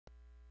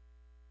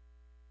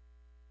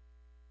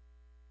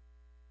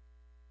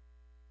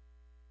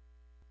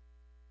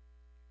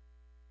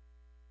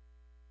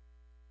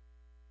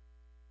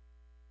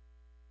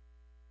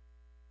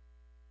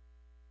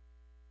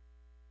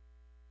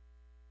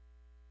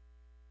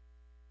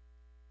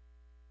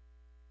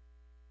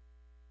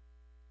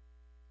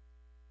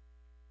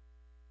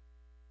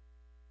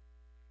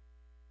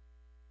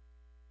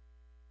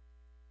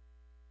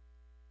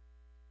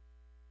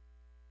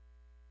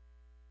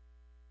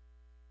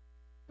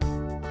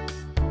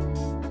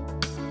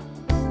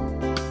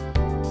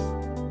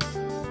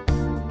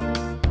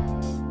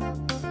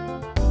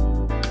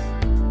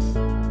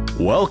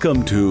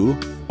Welcome to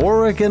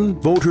Oregon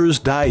Voters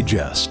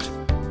Digest,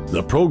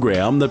 the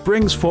program that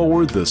brings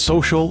forward the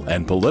social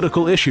and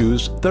political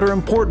issues that are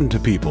important to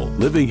people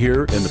living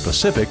here in the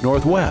Pacific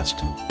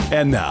Northwest.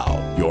 And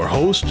now, your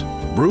host,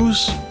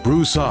 Bruce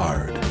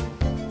Broussard.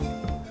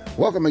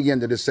 Welcome again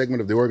to this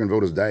segment of the Oregon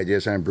Voters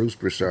Digest. I'm Bruce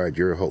Broussard,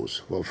 your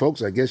host. Well,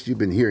 folks, I guess you've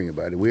been hearing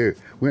about it. We're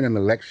in an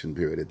election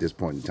period at this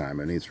point in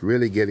time, and it's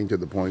really getting to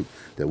the point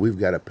that we've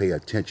got to pay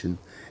attention.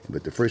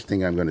 But the first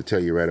thing I'm going to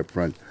tell you right up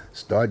front,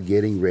 start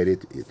getting ready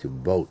to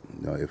vote.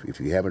 You know, if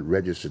you haven't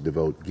registered to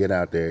vote, get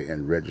out there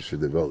and register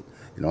to vote.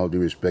 In all due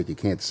respect, you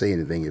can't say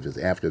anything if it's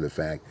after the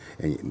fact,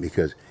 and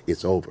because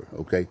it's over,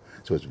 okay?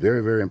 So it's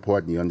very, very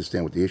important you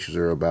understand what the issues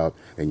are about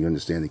and you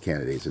understand the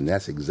candidates. And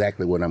that's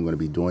exactly what I'm going to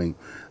be doing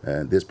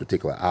this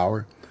particular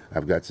hour.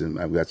 I've got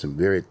some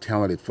very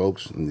talented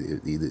folks.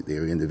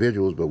 They're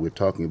individuals, but we're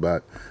talking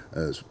about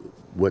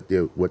what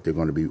they're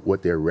going to be,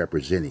 what they're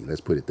representing.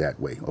 Let's put it that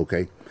way,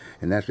 okay?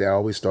 And actually, I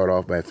always start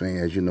off by saying,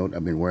 as you know,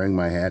 I've been wearing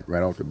my hat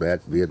right off the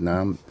bat,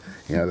 Vietnam.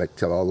 And I like to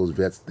tell all those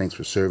vets, thanks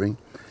for serving.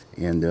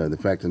 And the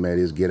fact of the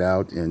matter is, get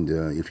out, and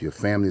if your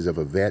family's of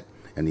a vet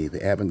and if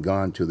they haven't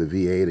gone to the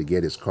VA to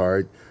get his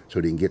card so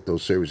they can get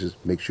those services,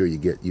 make sure you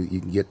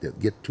can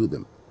get to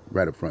them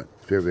right up front.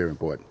 It's very, very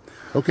important.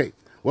 Okay,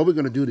 what we're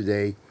going to do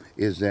today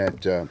is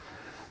that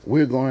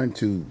we're going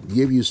to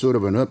give you sort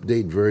of an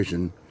update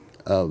version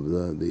of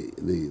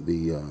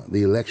the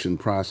election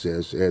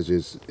process as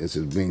it's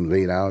being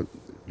laid out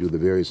through the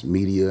various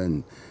media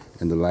and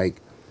the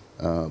like.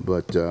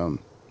 But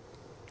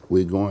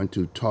we're going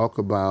to talk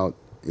about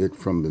it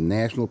from the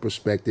national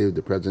perspective,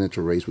 the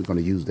presidential race. We're going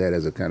to use that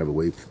as a kind of a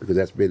way, because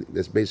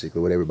that's basically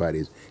what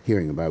everybody's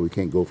hearing about. We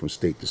can't go from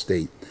state to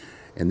state.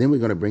 And then we're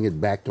going to bring it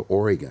back to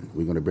Oregon.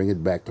 We're going to bring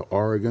it back to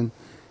Oregon,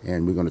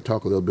 and we're going to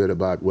talk a little bit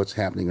about what's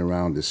happening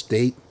around the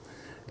state.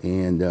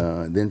 And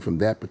then from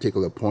that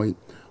particular point,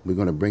 we're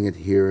going to bring it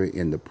here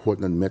in the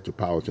Portland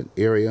metropolitan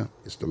area.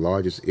 It's the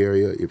largest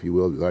area, if you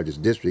will, the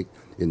largest district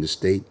in the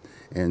state.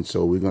 And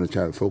so we're going to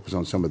try to focus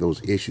on some of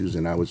those issues.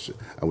 And I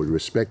would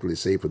respectfully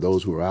say, for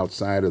those who are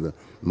outside of the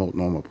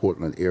Multnomah,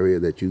 Portland area,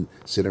 that you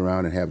sit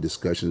around and have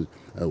discussions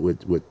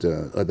with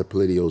other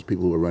politicos,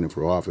 people who are running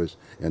for office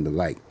and the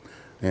like.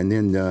 And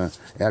then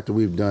after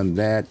we've done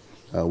that,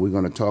 we're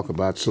going to talk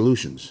about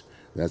solutions.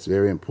 That's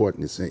very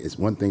important. It's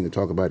one thing to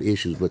talk about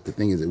issues, but the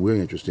thing is that we're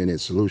interested in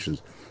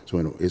solutions.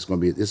 So it's going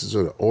to be, this is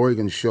sort of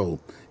Oregon show,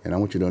 and I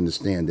want you to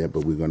understand that.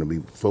 But we're going to be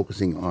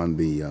focusing on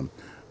the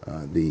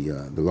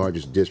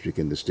largest district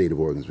in the state of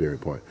Oregon. Is very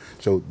important.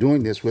 So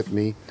doing this with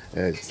me,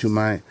 to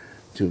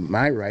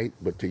my right,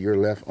 but to your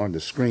left on the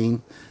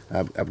screen,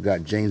 I've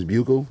got James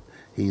Buchal.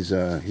 He's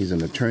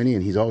an attorney,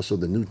 and he's also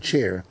the new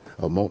chair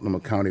of Multnomah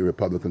County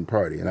Republican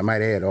Party. And I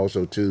might add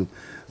also too,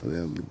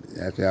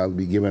 actually I'll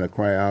be giving a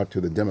cry out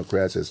to the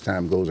Democrats as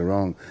time goes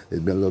along.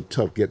 It's been a little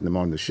tough getting them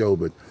on the show,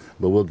 but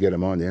we'll get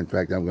them on there. In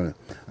fact, I'm gonna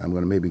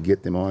maybe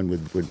get them on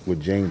with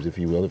James, if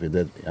you will, if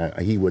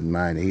he wouldn't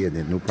mind. He had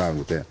no problem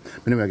with that.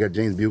 But anyway, I got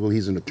James Buchal.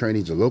 He's an attorney.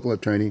 He's a local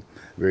attorney,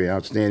 very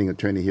outstanding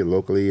attorney here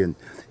locally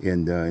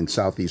in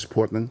Southeast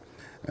Portland.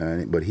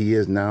 But he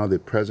is now the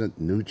present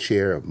new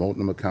chair of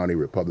Multnomah County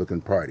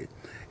Republican Party,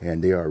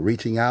 and they are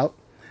reaching out.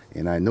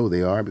 And I know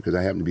they are, because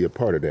I happen to be a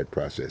part of that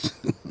process.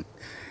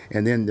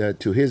 And then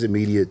to his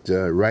immediate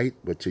right,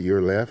 but to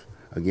your left,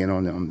 again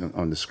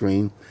on the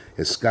screen,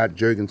 is Scott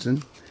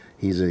Jorgensen.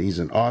 He's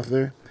an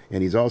author,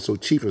 and he's also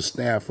chief of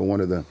staff for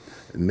one of the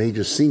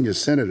major senior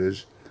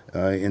senators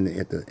in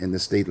the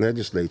state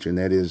legislature, and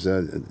that is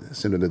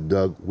Senator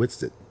Doug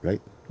Whitsett, right?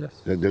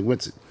 Yes. Doug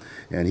Whitsett,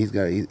 and he's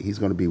going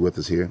to be with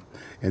us here.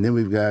 And then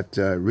we've got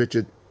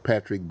Richard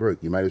Patrick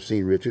Burke. You might have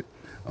seen Richard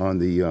on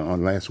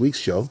last week's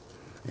show.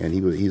 And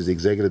he's the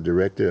executive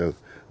director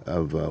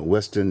of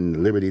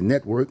Western Liberty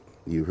Network.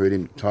 You heard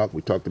him talk.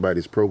 We talked about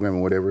his program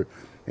and whatever,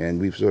 and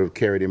we've sort of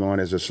carried him on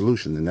as a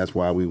solution, and that's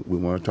why we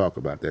want to talk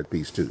about that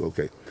piece too.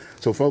 Okay,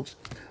 so folks,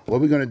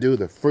 what we're going to do,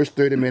 the first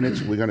 30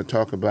 minutes, we're going to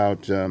talk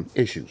about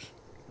issues.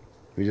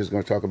 We're just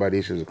going to talk about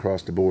issues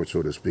across the board,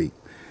 so to speak.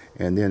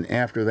 And then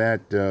after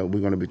that, we're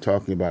going to be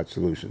talking about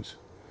solutions.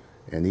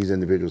 And these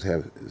individuals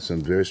have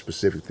some very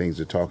specific things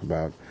to talk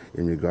about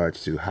in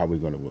regards to how we're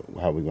going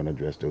to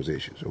address those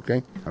issues.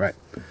 Okay, all right.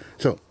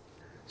 So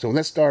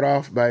let's start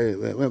off by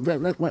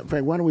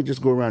why don't we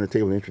just go around the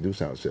table and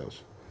introduce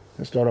ourselves?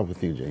 Let's start off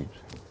with you, James.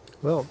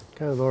 Well,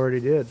 kind of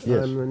already did.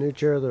 Yes. I'm the new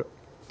chair of the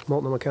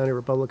Multnomah County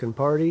Republican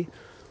Party.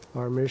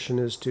 Our mission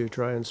is to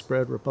try and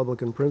spread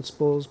Republican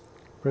principles,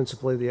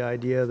 principally the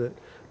idea that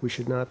we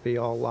should not be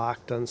all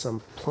locked on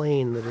some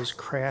plane that is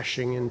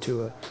crashing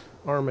into a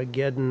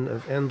Armageddon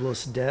of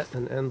endless debt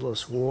and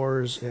endless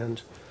wars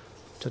and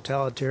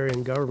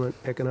totalitarian government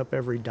picking up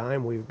every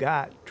dime we've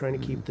got, trying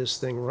to keep this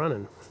thing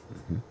running.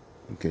 Mm-hmm.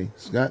 Okay,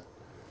 Scott?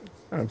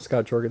 I'm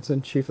Scott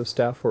Jorgensen, Chief of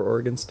Staff for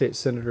Oregon State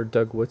Senator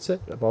Doug Whitsett.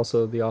 I'm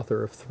also the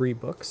author of 3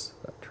 books,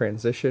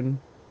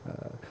 Transition,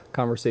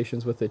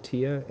 Conversations with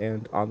Atia,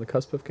 and On the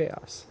Cusp of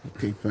Chaos.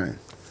 Okay, fine.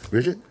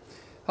 Richard?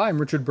 Hi, I'm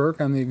Richard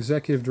Burke. I'm the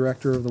Executive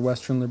Director of the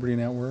Western Liberty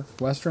Network.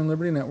 Western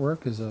Liberty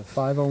Network is a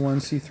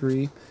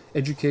 501c3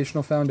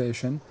 educational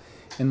foundation,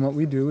 and what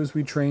we do is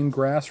we train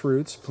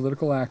grassroots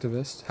political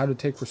activists how to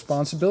take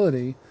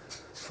responsibility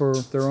for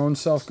their own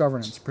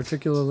self-governance,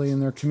 particularly in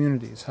their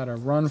communities, how to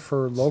run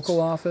for local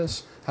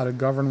office, how to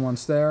govern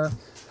once there,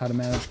 how to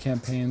manage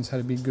campaigns, how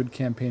to be good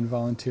campaign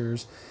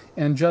volunteers,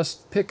 and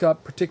just pick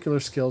up particular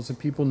skills that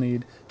people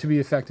need to be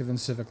effective in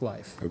civic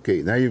life.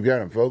 Okay, now you've got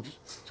them, folks.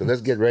 So let's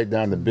get right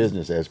down to the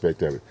business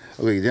aspect of it.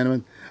 Okay,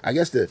 gentlemen, I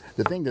guess the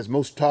thing that's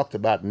most talked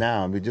about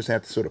now, and we just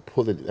have to sort of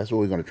pull it, that's what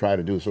we're going to try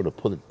to do, sort of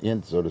pull it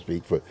in, so to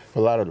speak, for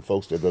a lot of the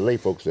folks, the lay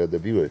folks, the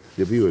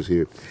viewers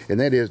here, and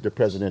that is the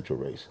presidential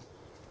race.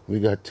 We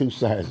got two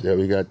sides there.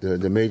 We got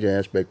the major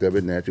aspect of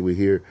it, and actually we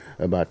hear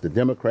about the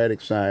Democratic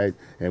side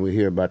and we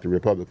hear about the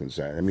Republican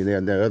side. I mean,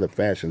 there are other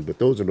fashions, but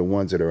those are the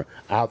ones that are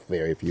out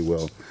there, if you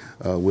will,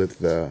 with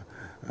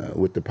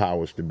the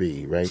powers to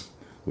be, right?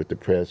 With the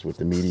press, with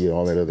the media,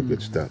 all that other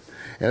good stuff.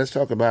 And let's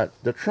talk about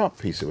the Trump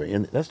piece of it.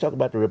 And let's talk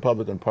about the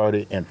Republican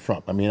Party and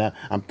Trump. I mean,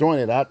 I'm throwing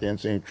it out there and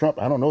saying Trump,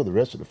 I don't know the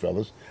rest of the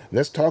fellas.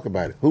 Let's talk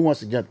about it. Who wants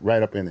to get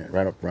right up in there,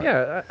 right up front?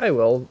 Yeah, I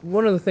will.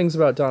 One of the things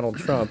about Donald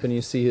Trump, and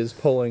you see his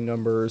polling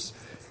numbers,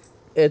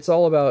 it's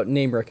all about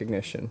name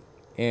recognition.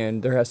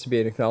 And there has to be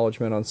an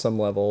acknowledgement on some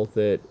level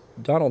that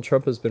Donald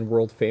Trump has been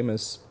world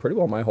famous pretty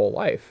well my whole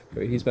life. I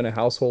mean, he's been a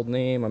household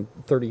name. I'm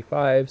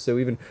 35, so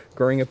even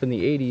growing up in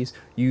the 80s,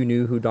 you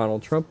knew who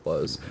Donald Trump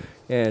was.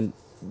 And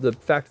the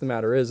fact of the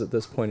matter is, at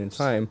this point in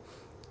time,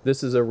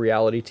 this is a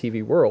reality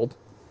TV world,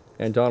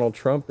 and Donald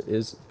Trump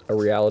is a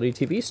reality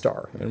TV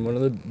star, and one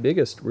of the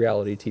biggest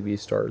reality TV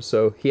stars.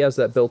 So he has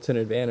that built-in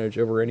advantage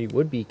over any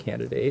would-be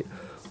candidate,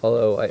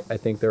 although I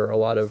think there are a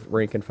lot of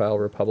rank-and-file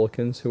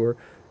Republicans who are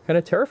kind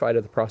of terrified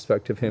at the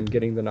prospect of him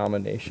getting the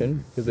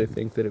nomination because they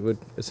think that it would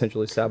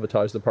essentially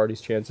sabotage the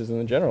party's chances in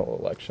the general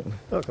election.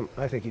 Look,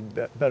 I think he'd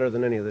be better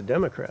than any of the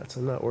Democrats.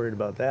 I'm not worried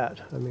about that.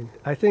 I mean,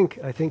 I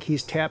think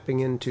he's tapping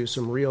into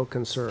some real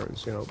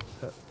concerns. You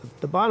know,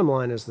 the bottom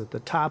line is that the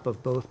top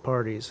of both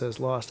parties has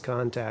lost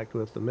contact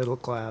with the middle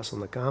class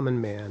and the common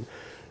man,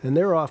 and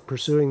they're off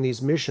pursuing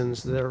these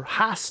missions that are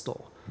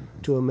hostile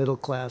to a middle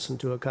class and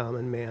to a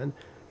common man.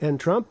 And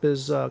Trump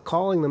is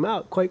calling them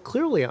out quite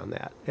clearly on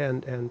that.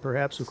 And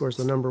perhaps, of course,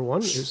 the number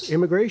one is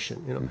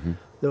immigration. You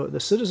know,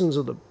 the citizens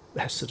of the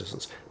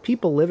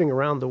people living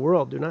around the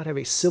world do not have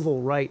a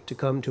civil right to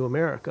come to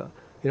America.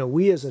 You know,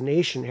 we as a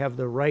nation have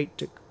the right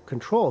to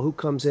control who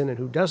comes in and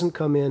who doesn't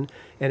come in.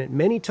 And at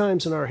many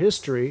times in our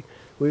history,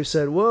 we've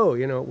said, whoa,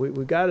 you know,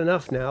 we've got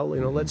enough now.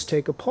 You know, let's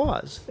take a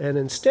pause. And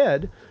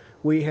instead,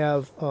 we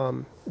have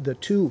the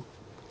two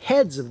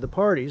heads of the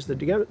parties,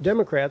 the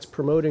Democrats,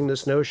 promoting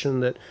this notion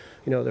that,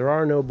 you know, there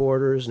are no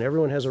borders and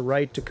everyone has a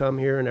right to come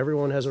here and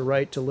everyone has a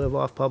right to live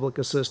off public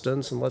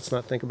assistance, and let's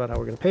not think about how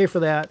we're going to pay for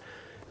that.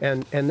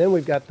 And then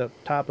we've got the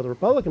top of the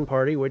Republican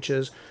Party, which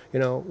is, you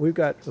know, we've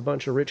got a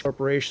bunch of rich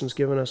corporations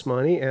giving us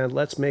money, and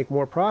let's make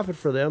more profit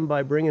for them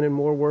by bringing in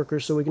more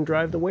workers so we can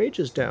drive the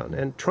wages down.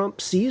 And Trump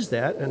sees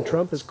that, and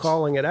Trump is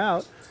calling it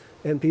out,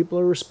 and people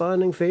are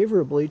responding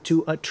favorably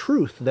to a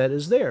truth that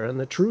is there. And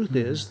the truth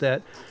is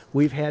that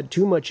we've had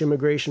too much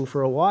immigration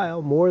for a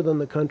while, more than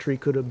the country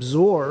could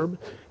absorb,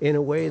 in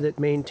a way that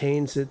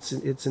maintains its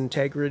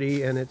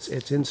integrity and its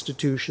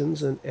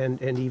institutions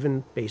and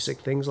even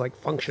basic things like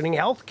functioning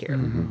health care.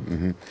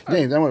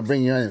 James, I want to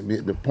bring you on.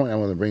 The point I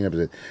want to bring up is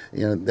that,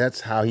 you know, that's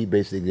how he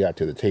basically got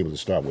to the table to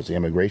start, was the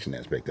immigration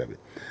aspect of it.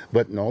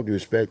 But in all due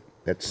respect,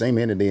 that same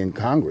entity in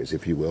Congress,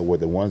 if you will, were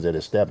the ones that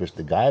established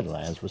the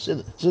guidelines for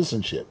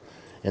citizenship.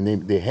 And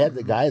they had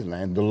the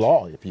guidelines, the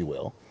law, if you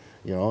will.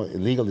 You know,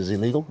 illegal is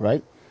illegal,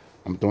 right?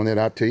 I'm throwing that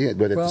out to you.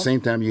 But at the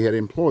same time, you had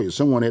employers.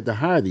 Someone had to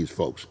hire these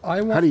folks.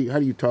 How do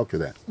you talk to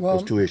that,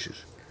 those two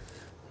issues?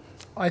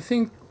 I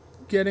think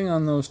getting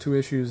on those two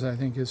issues, I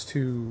think, is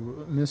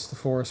to miss the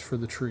forest for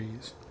the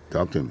trees.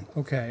 Talk to me.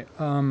 Okay.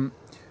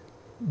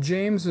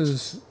 James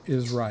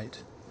is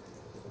right.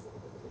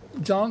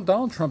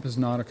 Donald Trump is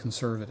not a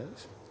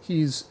conservative.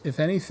 He's, if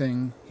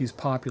anything, he's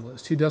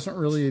populist. He doesn't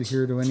really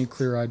adhere to any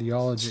clear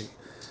ideology.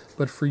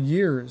 But for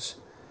years,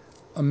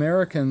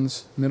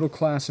 Americans,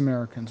 middle-class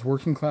Americans,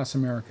 working-class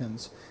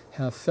Americans,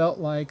 have felt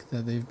like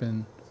that they've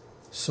been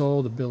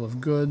sold a bill of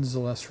goods, the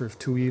lesser of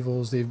two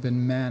evils. They've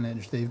been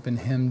managed. They've been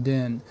hemmed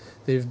in.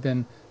 They've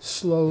been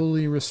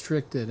slowly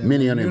restricted.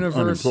 Many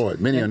unemployed.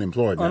 Many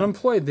unemployed now.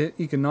 Unemployed.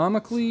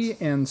 Economically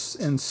and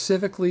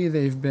civically,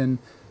 they've been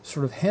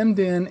sort of hemmed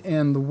in,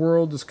 and the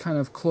world is kind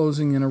of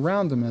closing in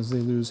around them as they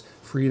lose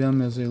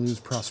freedom, as they lose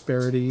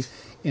prosperity.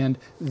 And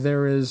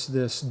there is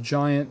this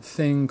giant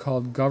thing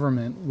called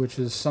government, which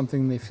is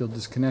something they feel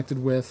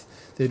disconnected with.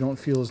 They don't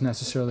feel is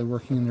necessarily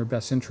working in their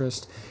best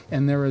interest.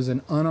 And there is an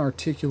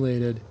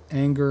unarticulated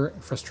anger,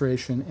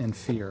 frustration, and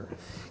fear.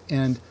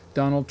 And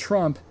Donald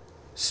Trump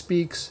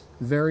speaks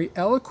very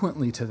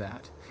eloquently to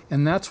that.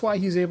 And that's why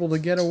he's able to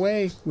get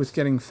away with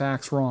getting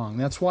facts wrong.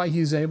 That's why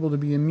he's able to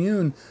be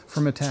immune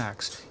from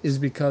attacks, is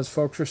because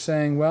folks are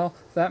saying, well,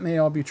 that may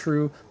all be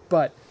true,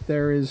 but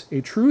there is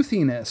a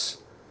truthiness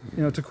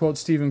To quote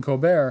Stephen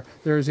Colbert,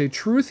 there is a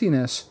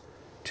truthiness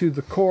to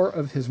the core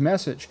of his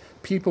message.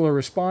 People are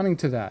responding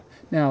to that.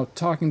 Now,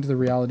 talking to the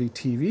reality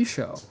TV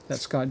show that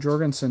Scott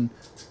Jorgensen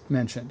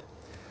mentioned,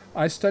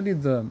 I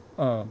studied the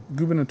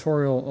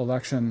gubernatorial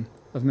election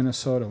of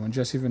Minnesota when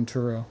Jesse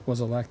Ventura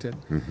was elected.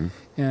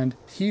 And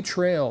he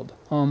trailed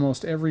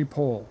almost every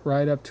poll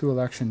right up to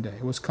Election Day.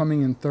 Was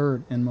coming in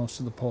third in most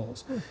of the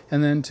polls.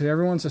 And then to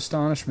everyone's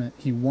astonishment,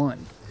 he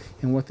won.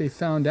 And what they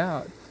found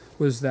out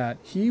was that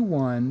he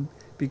won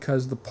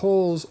because the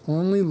polls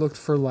only looked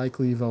for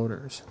likely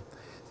voters.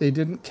 They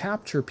didn't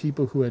capture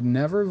people who had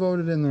never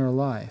voted in their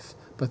life,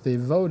 but they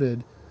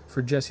voted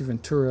for Jesse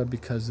Ventura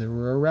because they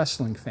were a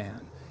wrestling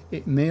fan.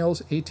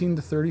 Males 18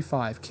 to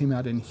 35 came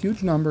out in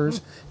huge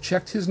numbers,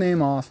 checked his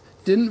name off,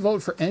 didn't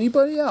vote for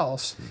anybody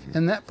else,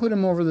 and that put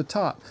him over the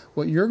top.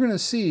 What you're going to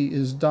see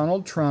is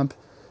Donald Trump,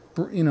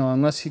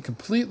 unless he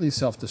completely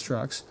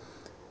self-destructs,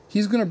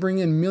 he's going to bring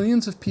in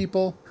millions of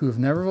people who have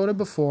never voted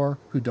before,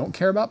 who don't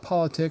care about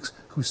politics,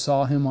 who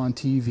saw him on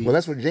TV. Well,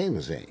 that's what James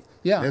was saying.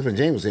 Yeah, that's what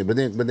James was saying. But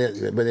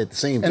at the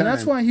same time, and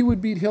that's why he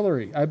would beat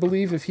Hillary. I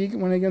believe if he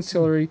went against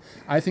Hillary,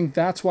 I think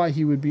that's why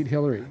he would beat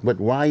Hillary.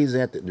 But why he's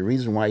the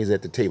reason why he's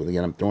at the table?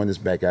 Again, I'm throwing this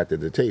back out to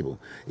the table.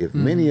 If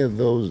many of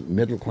those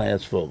middle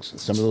class folks,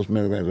 some of those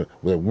middle class folks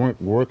that weren't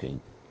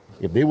working,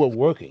 if they were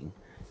working,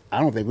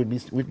 I don't think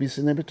we'd be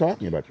sitting there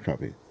talking about the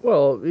Trump.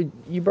 Well,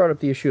 you brought up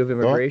the issue of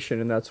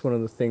immigration, and that's one of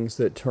the things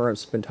that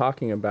Trump's been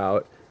talking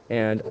about.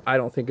 And I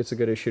don't think it's a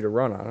good issue to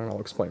run on, and I'll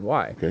explain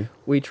why. Okay.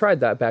 We tried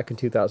that back in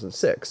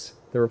 2006.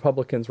 The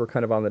Republicans were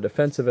kind of on the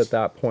defensive at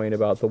that point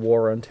about the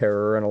war on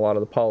terror and a lot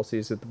of the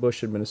policies that the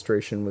Bush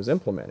administration was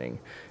implementing.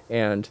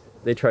 And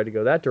they tried to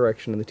go that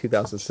direction in the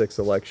 2006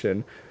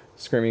 election,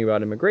 screaming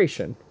about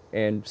immigration,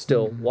 and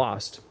still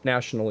lost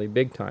nationally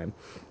big time.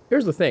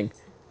 Here's the thing.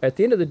 At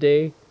the end of the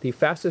day, the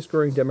fastest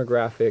growing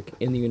demographic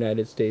in the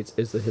United States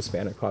is the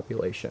Hispanic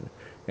population.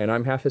 And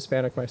I'm half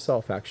Hispanic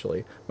myself,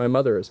 actually. My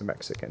mother is a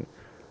Mexican.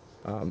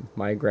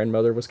 My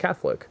grandmother was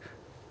Catholic.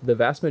 The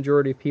vast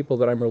majority of people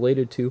that I'm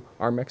related to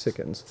are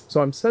Mexicans.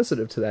 So I'm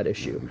sensitive to that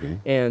issue. Okay.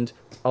 And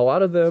a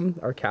lot of them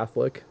are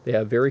Catholic. They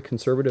have very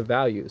conservative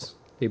values.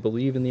 They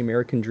believe in the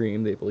American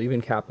dream. They believe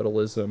in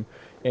capitalism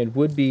and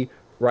would be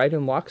right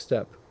in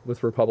lockstep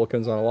with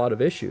Republicans on a lot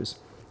of issues.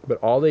 But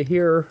all they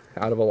hear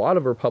out of a lot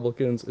of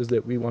Republicans is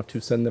that we want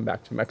to send them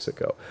back to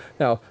Mexico.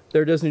 Now,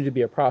 there does need to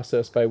be a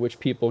process by which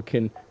people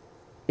can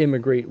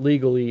immigrate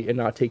legally and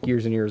not take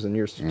years and years and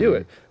years to do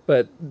it.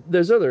 But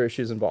there's other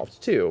issues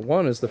involved too.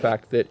 One is the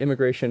fact that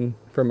immigration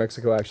from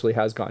Mexico actually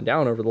has gone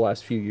down over the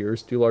last few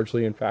years, due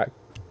largely, in fact,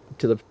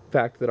 to the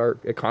fact that our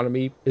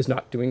economy is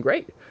not doing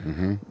great.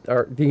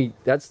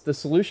 That's the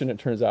solution, it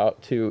turns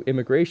out, to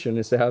immigration,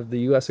 is to have the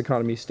U.S.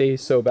 economy stay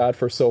so bad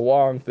for so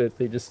long that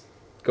they just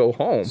go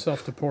home.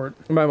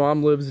 Self-deport. My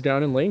mom lives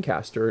down in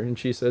Lancaster, and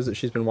she says that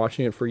she's been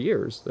watching it for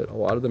years, that a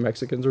lot of the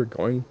Mexicans are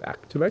going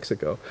back to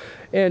Mexico.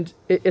 And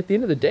at the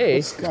end of the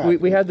day,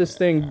 we had this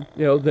thing,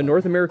 the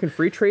North American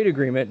Free Trade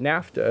Agreement,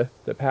 NAFTA,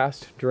 that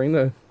passed during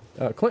the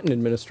Clinton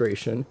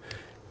administration.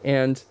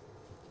 And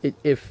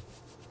if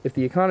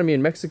the economy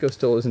in Mexico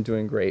still isn't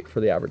doing great for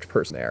the average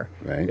person there,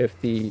 right.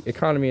 If the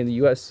economy in the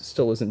U.S.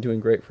 still isn't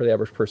doing great for the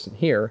average person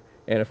here,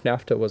 and if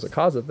NAFTA was a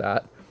cause of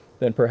that,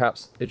 then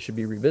perhaps it should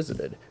be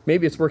revisited.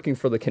 Maybe it's working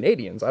for the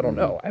Canadians. I don't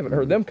know. I haven't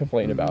heard them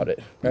complain about it,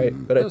 right?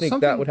 But I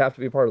think that would have to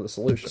be part of the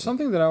solution.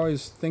 Something that I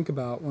always think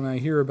about when I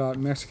hear about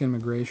Mexican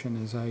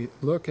migration is I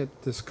look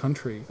at this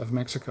country of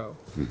Mexico,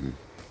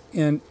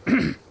 and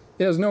it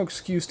has no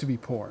excuse to be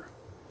poor.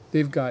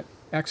 They've got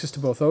access to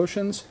both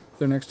oceans.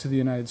 They're next to the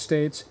United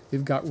States.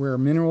 They've got rare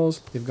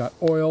minerals. They've got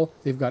oil.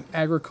 They've got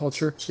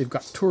agriculture. They've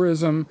got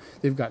tourism.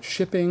 They've got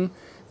shipping.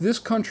 This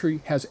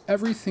country has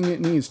everything it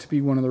needs to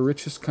be one of the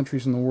richest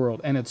countries in the world,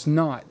 and it's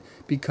not,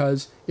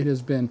 because it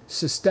has been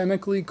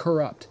systemically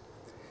corrupt.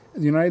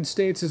 The United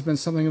States has been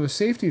something of a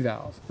safety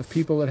valve of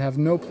people that have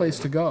no place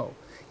to go.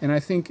 And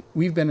I think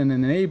we've been an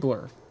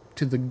enabler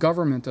to the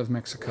government of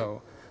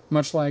Mexico,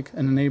 much like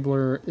an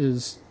enabler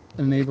is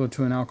an enabler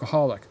to an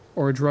alcoholic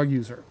or a drug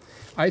user.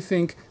 I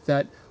think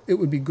that it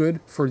would be good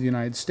for the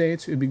United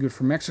States, it would be good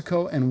for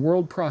Mexico and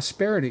world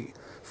prosperity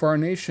for our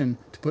nation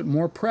to put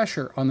more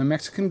pressure on the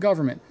Mexican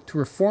government to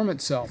reform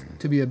itself,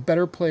 to be a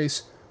better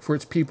place for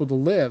its people to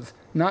live,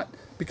 not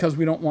because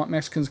we don't want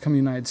Mexicans to come to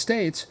the United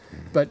States,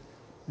 but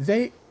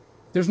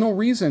there's no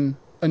reason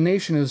a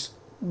nation as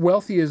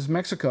wealthy as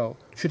Mexico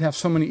should have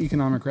so many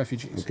economic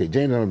refugees. Okay,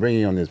 James, I'm going to bring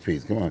you on this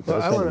piece. Come on.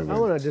 Well, I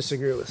want to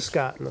disagree with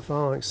Scott in the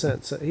following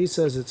sense. He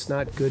says it's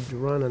not good to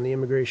run on the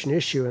immigration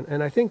issue,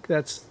 and I think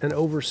that's an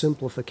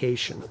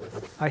oversimplification.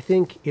 I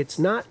think it's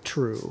not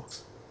true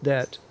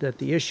that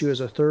the issue is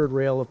a third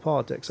rail of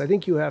politics. I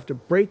think you have to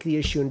break the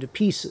issue into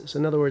pieces.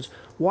 In other words,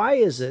 why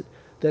is it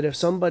that if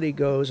somebody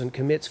goes and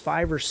commits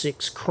 5 or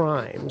 6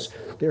 crimes,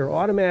 they're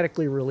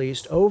automatically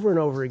released over and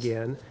over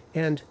again?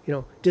 And,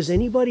 does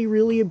anybody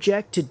really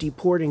object to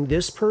deporting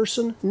this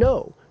person?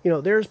 No.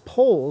 There's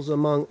polls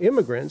among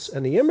immigrants,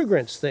 and the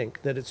immigrants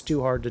think that it's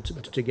too hard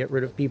to get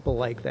rid of people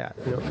like that.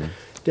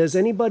 Does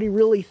anybody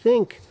really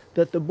think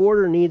that the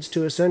border needs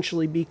to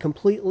essentially be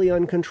completely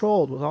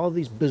uncontrolled with all of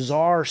these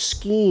bizarre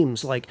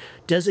schemes like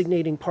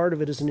designating part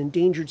of it as an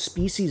endangered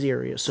species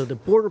area so the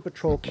Border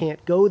Patrol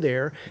can't go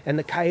there and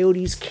the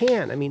coyotes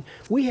can. I mean,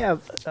 we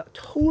have a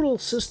total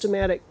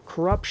systematic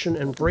corruption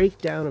and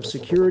breakdown of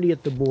security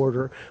at the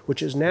border,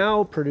 which is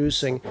now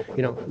producing,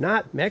 you know,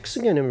 not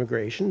Mexican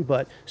immigration,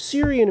 but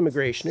Syrian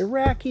immigration,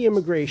 Iraqi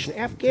immigration,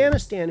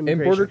 Afghanistan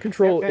immigration. And border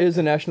control is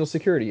a national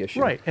security issue.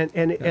 Right, and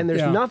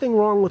there's nothing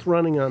wrong with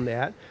running on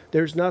that.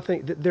 There's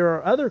nothing. There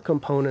are other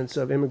components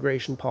of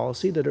immigration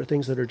policy that are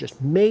things that are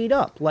just made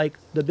up, like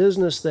the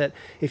business that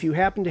if you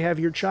happen to have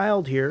your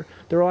child here,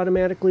 they're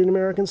automatically an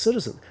American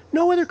citizen.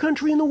 No other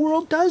country in the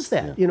world does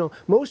that. Yeah. You know,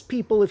 most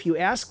people, if you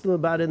ask them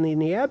about it in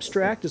the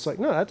abstract, it's like,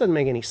 no, that doesn't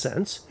make any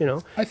sense. You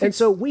know, and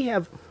so we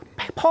have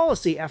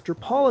policy after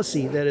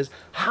policy that is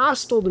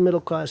hostile to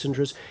middle-class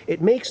interests.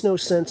 It makes no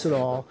sense at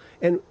all,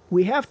 and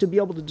we have to be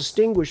able to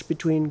distinguish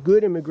between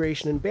good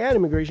immigration and bad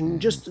immigration.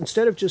 Just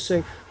instead of just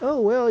saying, oh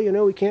well, you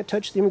know, we can't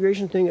touch the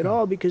immigration thing at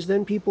all because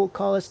then people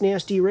call us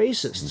nasty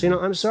racists. You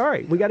know, I'm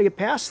sorry, we got to get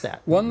past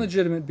that. One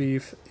legitimate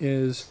beef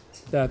is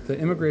that the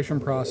immigration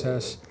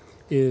process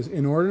is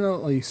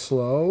inordinately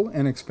slow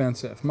and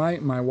expensive. My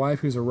wife,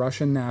 who's a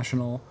Russian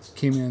national,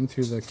 came in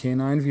through the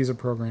K-9 visa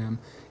program.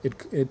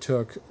 It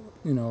took,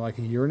 you know, like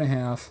a year and a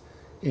half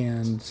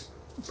and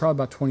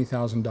probably about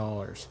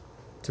 $20,000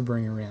 to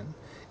bring her in.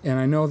 And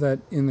I know that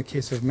in the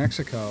case of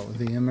Mexico,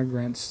 the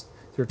immigrants,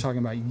 they're talking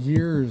about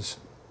years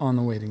on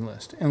the waiting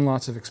list and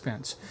lots of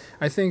expense.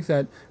 I think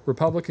that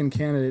Republican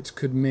candidates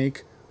could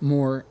make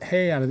more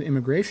hay out of the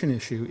immigration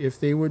issue if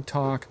they would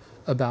talk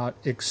about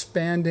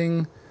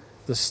expanding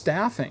the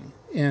staffing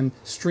and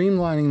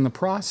streamlining the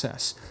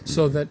process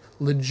so that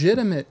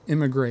legitimate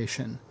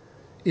immigration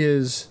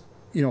is,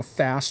 you know,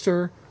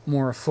 faster,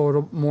 more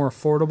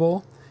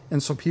affordable,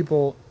 and so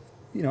people,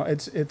 you know,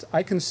 it's.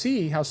 I can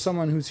see how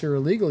someone who's here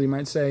illegally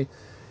might say,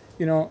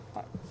 you know,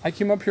 I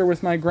came up here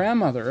with my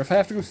grandmother. If I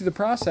have to go through the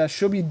process,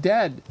 she'll be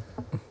dead.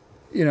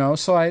 You know,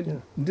 so I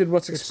did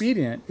what's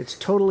expedient. It's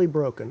totally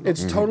broken.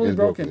 It's totally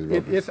broken.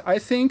 I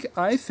think.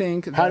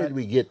 How did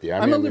we get there?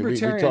 I'm a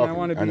libertarian. I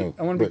want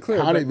to be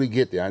clear. How did we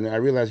get there? I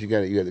realize you got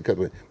a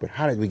couple, but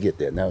how did we get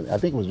there? Now, I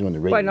think it was during the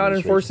Reagan by not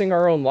enforcing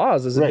our own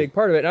laws is a big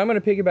part of it. And I'm going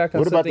to piggyback on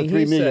what about something the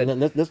 3 he million?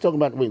 said. Let's talk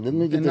about. Wait, let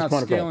me get this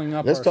point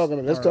across.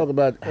 Let's talk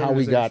about how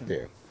we got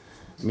there.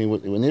 I mean,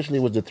 initially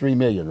it was the 3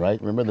 million, right?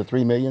 Remember the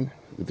 3 million?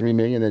 The 3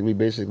 million that we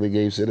basically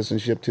gave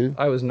citizenship to.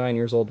 I was 9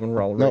 years old when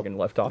Ronald Reagan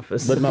left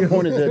office. But my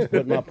point is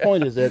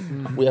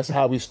that. That's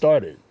how we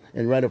started.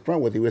 And right up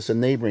front with you, it's a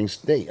neighboring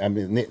state. I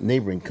mean,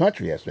 neighboring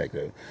country aspect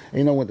of it. And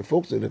you know, when the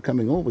folks that are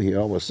coming over here,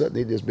 all of a sudden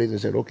they just basically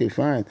said, "Okay,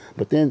 fine."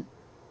 But then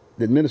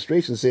the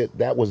administration said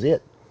that was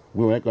it.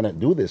 We weren't going to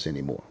do this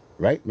anymore,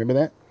 right? Remember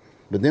that?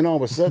 But then all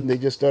of a sudden they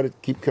just started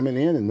keep coming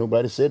in, and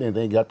nobody said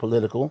anything. Got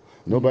political.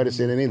 Nobody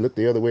said anything. Looked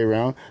the other way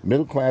around.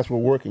 Middle class were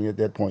working at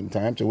that point in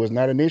time, so it was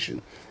not an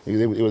issue.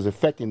 It was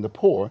affecting the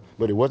poor,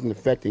 but it wasn't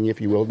affecting, if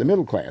you will, the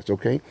middle class.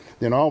 Okay.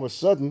 Then all of a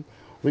sudden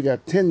we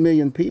got 10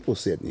 million people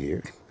sitting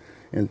here,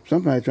 and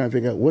somebody's trying to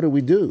figure out what do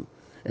we do.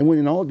 And when,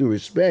 in all due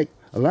respect,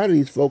 a lot of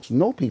these folks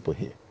know people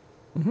here.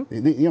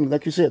 You know,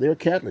 like you said, they're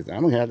Catholics.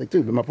 I'm a Catholic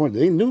too, but my point is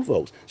they knew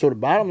folks. So the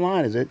bottom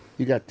line is that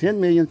you got 10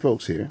 million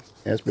folks here,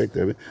 aspect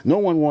of it. No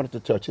one wanted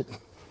to touch it.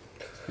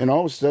 And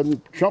all of a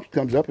sudden, Trump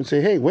comes up and say,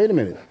 hey, wait a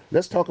minute.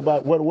 Let's talk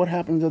about what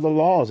happened to the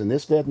laws and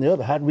this, that, and the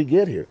other. How did we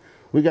get here?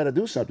 We got to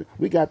do something.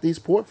 We got these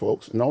poor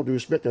folks, in all due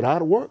respect, that how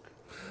to work.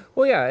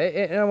 Well, yeah,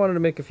 and I wanted to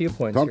make a few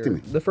points Talk here. to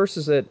me. The first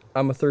is that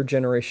I'm a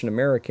third-generation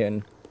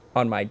American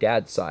on my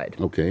dad's side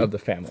of the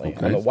family,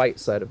 on the white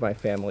side of my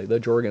family, the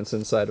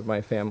Jorgensen side of my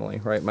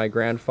family, right? My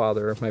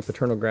grandfather, my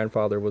paternal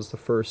grandfather, was the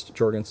first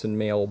Jorgensen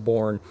male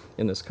born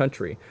in this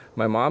country.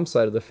 My mom's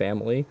side of the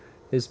family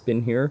has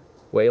been here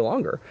way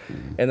longer.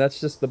 And that's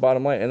just the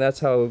bottom line, and that's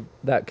how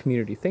that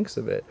community thinks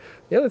of it.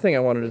 The other thing I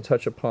wanted to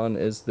touch upon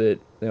is that,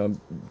 you know,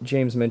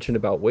 James mentioned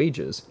about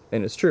wages,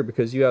 and it's true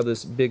because you have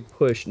this big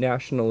push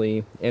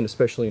nationally and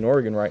especially in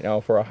Oregon right now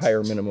for a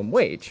higher minimum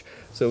wage.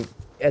 So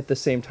at the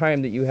same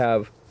time that you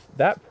have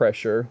that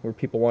pressure where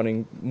people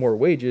wanting more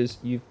wages,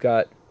 you've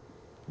got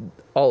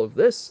all of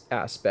this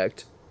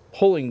aspect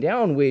pulling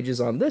down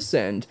wages on this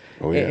end,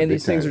 and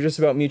these things are just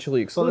about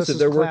mutually exclusive.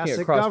 They're working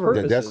at cross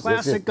purposes. That's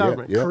classic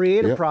government.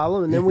 Create a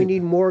problem, and then we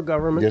need more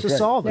government to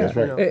solve it. Right.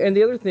 You know? And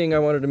the other thing I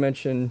wanted to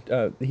mention,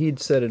 he'd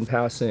said in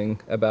passing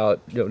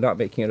about not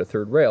making it a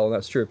third rail, and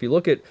that's true. If you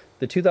look at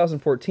the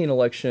 2014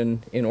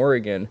 election in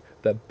Oregon,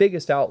 the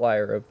biggest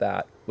outlier of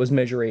that was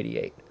Measure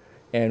 88.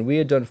 And we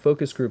had done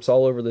focus groups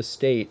all over the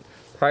state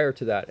prior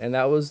to that, and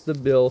that was the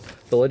bill.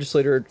 The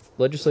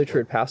legislature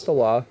had passed a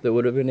law that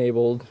would have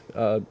enabled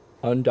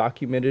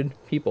undocumented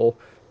people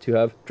to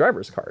have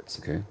driver's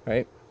cards,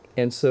 right?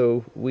 And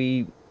so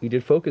we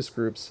did focus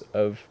groups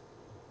of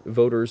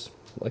voters,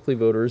 likely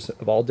voters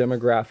of all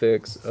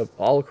demographics, of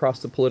all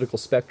across the political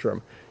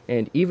spectrum,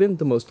 and even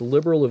the most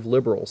liberal of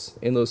liberals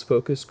in those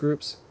focus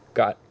groups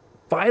got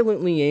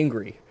violently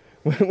angry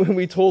when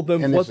we told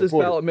them And they what this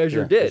supported ballot it. measure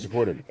Yeah, they did.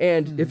 supported it.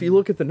 And if you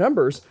look at the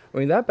numbers, I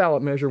mean, that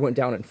ballot measure went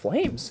down in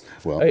flames.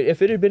 Well-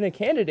 If it had been a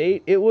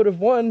candidate, it would have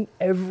won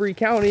every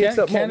county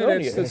except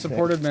Candidates Multnomah. that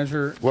supported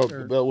measure.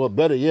 Well,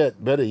 better yet,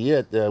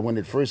 when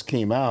it first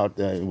came out,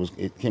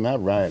 it came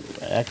out right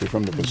actually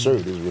from the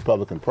Conservatives,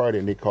 Republican Party,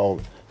 and they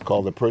called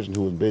the person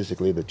who was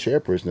basically the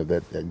chairperson of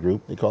that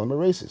group, they called him a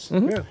racist.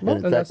 Yeah.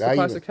 And that's the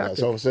classic tactic.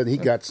 So all of a sudden he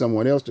got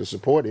someone else to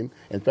support him.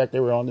 In fact, they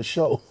were on the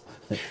show.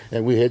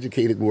 And we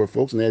educated more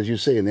folks, and as you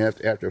say, and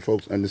after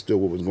folks understood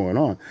what was going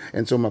on.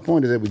 And so my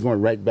point is that we're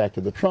going right back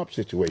to the Trump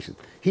situation.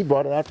 He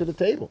brought it out to the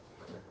table.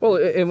 Well,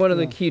 and one of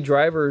the key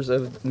drivers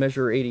of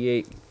Measure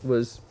 88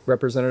 was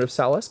Representative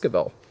Sal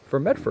Esquivel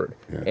from Medford.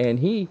 Yeah. And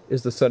he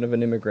is the son of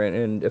an immigrant.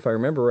 And if I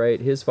remember right,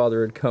 his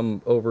father had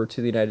come over to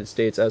the United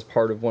States as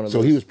part of one of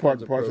those. So he was part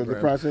kinds of the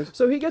programs. process?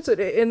 So he gets it.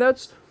 And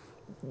that's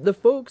the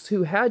folks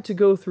who had to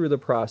go through the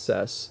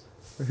process,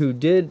 who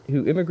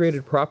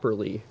immigrated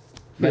properly,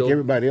 Like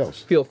everybody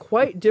else. feel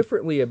quite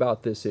differently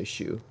about this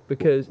issue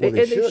because Well,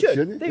 they and should,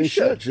 shouldn't they? They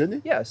should,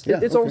 shouldn't they? Yes, Yeah,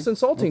 it's okay. almost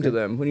insulting to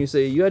them when you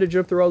say you had to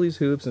jump through all these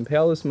hoops and pay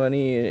all this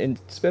money and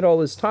spend all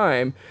this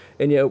time,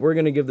 and yet we're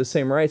going to give the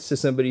same rights to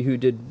somebody who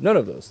did none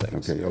of those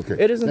things. Okay.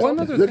 It is One insulting.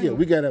 other Look thing-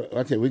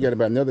 here, we got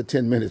about another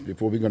 10 minutes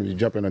before we're going to be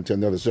jumping onto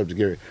another subject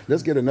area.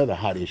 Let's get another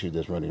hot issue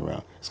that's running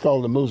around. It's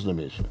called the Muslim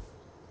issue.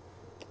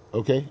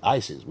 Okay,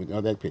 ISIS, we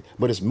know that,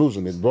 but it's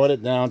Muslim. It brought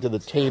it down to the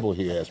table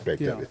here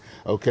aspect of Yeah. it.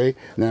 Okay,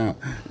 now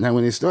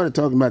when they started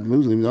talking about the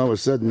Muslims, all of a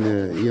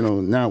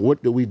sudden, now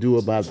what do we do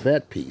about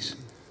that piece?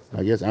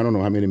 I guess I don't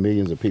know how many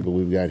millions of people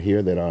we've got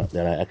here that are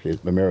actually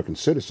American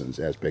citizens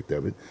aspect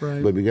of it.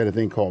 Right. But we got a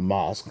thing called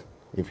mosque,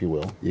 if you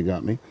will. You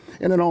got me.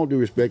 And in all due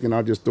respect, and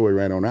I'll just throw it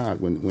right on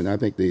out. When I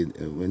think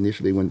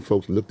initially when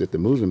folks looked at the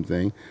Muslim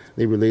thing,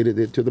 they related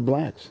it to the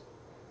blacks.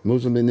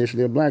 Muslims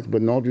initially are blacks,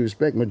 but in all due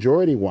respect,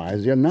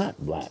 majority-wise, they're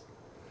not black.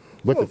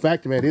 But the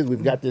fact of the matter is,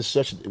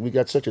 we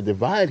got such a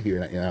divide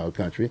here in our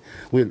country.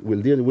 We're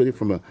dealing with it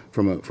from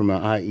a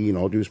i.e. in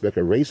all due respect,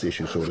 a race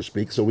issue, so to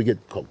speak. So we get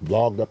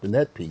bogged up in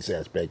that piece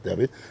aspect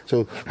of it.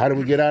 So how do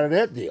we get out of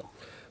that deal?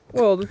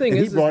 Well, the thing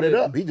And is, he brought it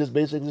that- up. He just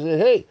basically said,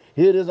 "Hey,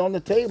 here it is on the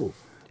table.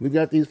 We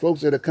got these folks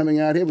that are coming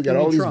out here. We got You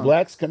mean all these Trump?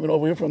 blacks coming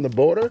over here from the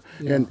border,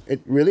 Yeah. and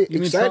it really You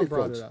mean excited Trump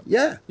brought folks. it up?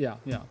 Yeah.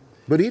 Yeah.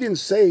 But he didn't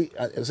say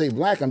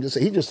black.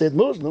 He just said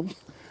Muslims.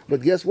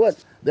 But guess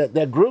what?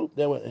 That group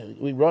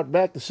we brought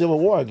back the Civil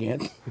War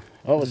again.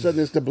 All of a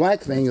sudden, it's the black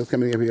thing that's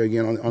coming up here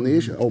again on the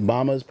issue.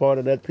 Obama is part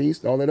of that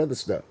piece. All that other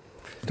stuff.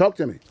 Talk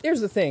to me.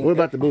 Here's the thing. What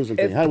about the Muslim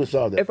thing? How do we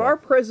solve that? If our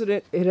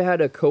president had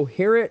had a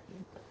coherent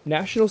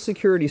national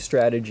security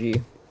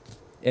strategy,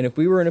 and if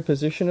we were in a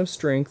position of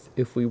strength,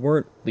 if we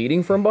weren't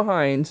leading from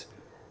behind,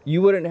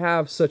 you wouldn't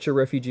have such a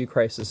refugee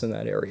crisis in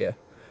that area.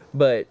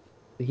 But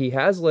he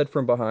has led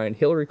from behind.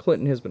 Hillary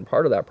Clinton has been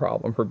part of that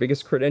problem. Her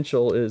biggest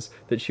credential is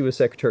that she was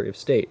Secretary of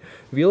State.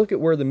 If you look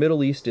at where the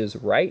Middle East is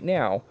right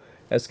now,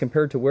 as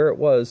compared to where it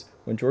was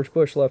when George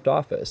Bush left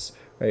office,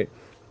 right?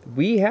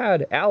 We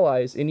had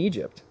allies in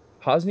Egypt.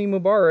 Hosni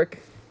Mubarak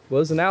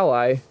was an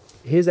ally.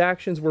 His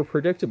actions were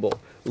predictable.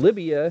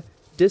 Libya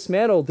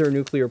dismantled their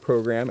nuclear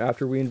program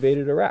after we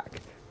invaded Iraq.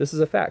 This is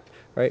a fact,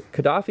 right?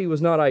 Gaddafi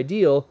was not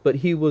ideal, but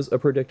he was a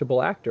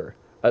predictable actor.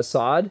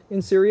 Assad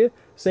in Syria,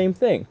 same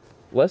thing.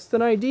 Less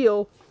than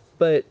ideal,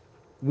 but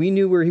we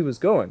knew where he was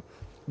going.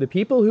 The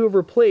people who have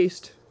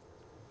replaced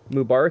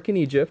Mubarak in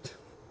Egypt,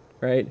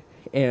 right,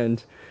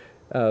 and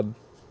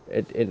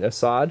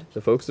Assad,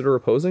 the folks that are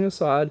opposing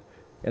Assad,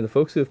 and the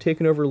folks who have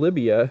taken over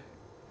Libya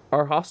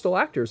are hostile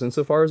actors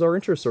insofar as our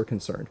interests are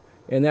concerned.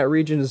 And that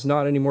region is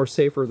not any more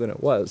safer than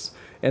it was.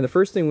 And the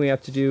first thing we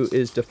have to do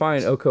is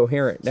define a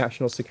coherent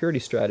national security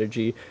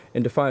strategy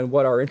and define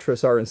what our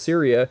interests are in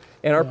Syria.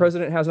 And our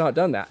president has not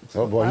done that.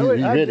 Oh boy,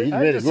 he's ready. He's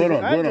ready. Go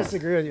on. I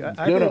disagree with you.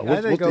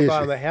 I think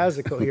Obama has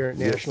a coherent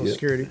national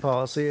security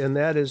policy, and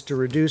that is to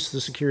reduce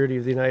the security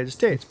of the United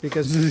States.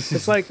 Because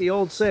it's like the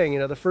old saying,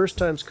 the first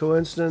time's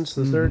coincidence,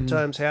 the third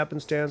time's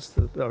happenstance,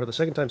 or the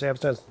second time's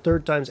happenstance, the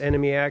third time's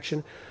enemy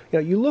action.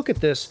 You look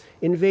at this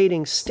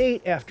invading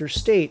state after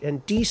state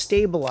and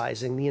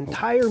destabilizing the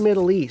entire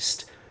Middle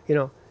East.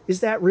 Is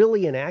that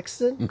really an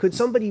accident? Could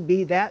somebody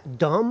be that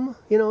dumb,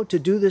 to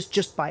do this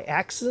just by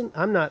accident?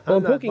 I'm not. Well,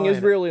 I'm not poking buying it.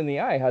 Israel in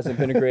the eye hasn't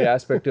been a great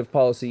aspect of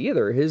policy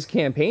either. His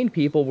campaign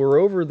people were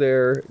over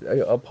there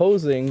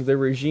opposing the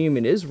regime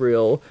in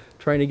Israel,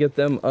 trying to get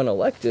them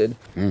unelected.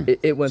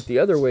 It went the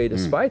other way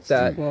despite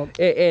that. Well-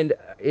 And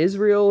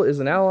Israel is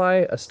an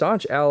ally, a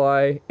staunch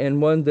ally,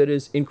 and one that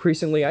is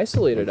increasingly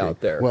isolated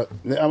out there. Well,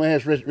 I'm going to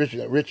ask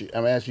Richie, I'm going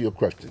to ask you a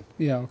question.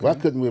 Yeah, okay. Why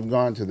couldn't we have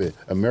gone to the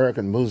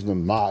American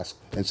Muslim mosque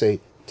and say,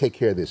 take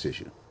care of this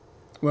issue?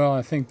 Well,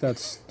 I think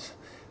that's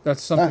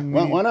something.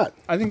 Why not?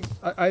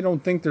 I don't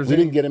think there's. We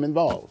any, didn't get him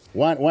involved.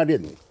 Why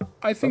didn't we?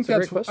 I think That's a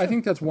great question. I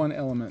think that's one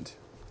element.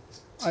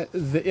 I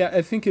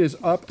think it is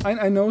up.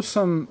 I know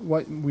some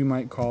what we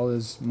might call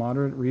as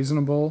moderate,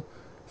 reasonable,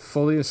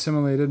 fully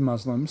assimilated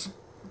Muslims,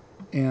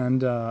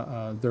 and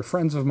they're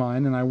friends of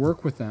mine, and I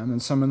work with them,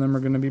 and some of them are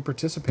going to be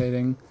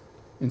participating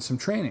in some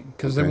training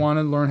because they want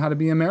to learn how to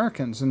be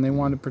Americans and they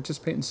want to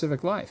participate in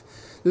civic life.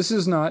 This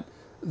is not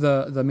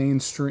the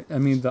mainstream. I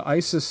mean, the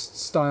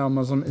ISIS-style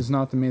Muslim is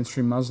not the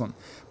mainstream Muslim,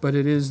 but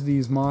it is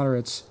these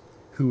moderates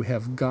who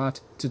have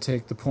got to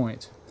take the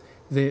point.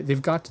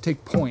 They've got to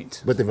take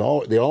point. But they're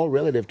all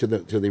relative to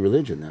the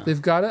religion now.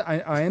 They've got it.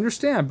 I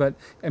understand, but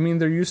I mean,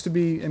 there used to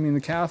be. I mean,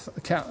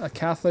 the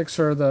Catholics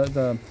or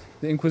the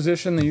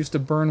Inquisition. They used to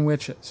burn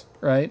witches,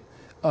 right?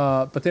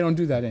 But they don't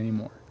do that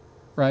anymore,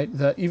 right?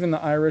 Even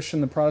the Irish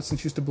and the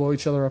Protestants used to blow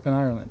each other up in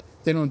Ireland.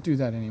 They don't do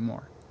that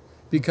anymore,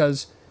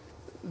 because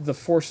the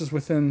forces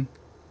within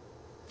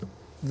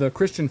the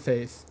Christian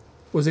faith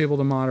was able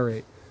to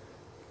moderate.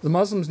 The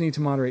Muslims need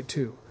to moderate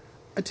too.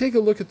 I take a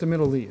look at the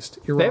Middle East.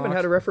 Iraq. They haven't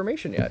had a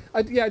reformation yet.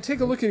 I take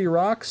a look at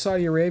Iraq,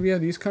 Saudi Arabia,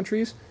 these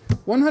countries.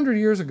 100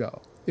 years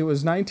ago, it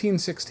was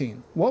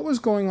 1916. What was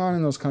going on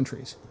in those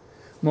countries?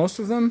 Most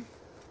of them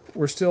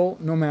were still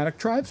nomadic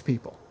tribes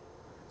people.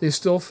 They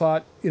still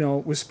fought,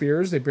 with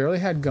spears. They barely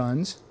had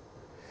guns.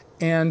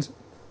 And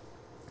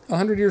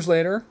 100 years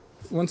later,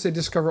 once they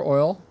discover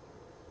oil,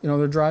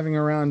 they're driving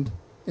around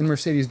in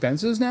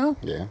Mercedes-Benzes now.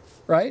 Yeah.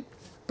 Right?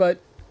 But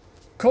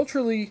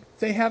culturally,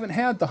 they haven't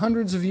had the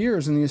hundreds of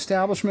years in the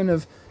establishment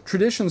of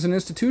traditions and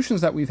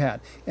institutions that we've had.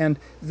 And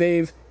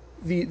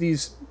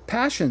these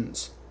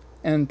passions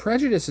and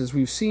prejudices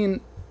we've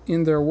seen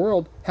in their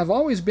world have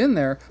always been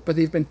there, but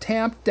they've been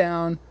tamped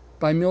down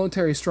by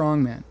military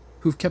strongmen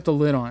who've kept a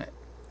lid on it.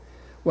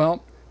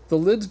 Well, the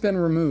lid's been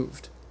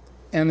removed,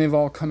 and they've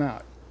all come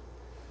out.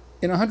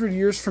 In 100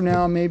 years from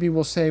now, maybe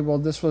we'll say, well,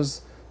 this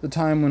was the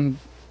time when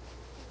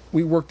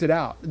we worked it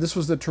out. This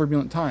was the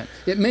turbulent time.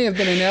 It may have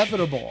been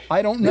inevitable.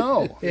 I don't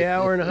know. Yeah,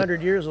 or in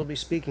 100 years we'll be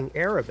speaking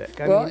Arabic.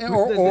 Or in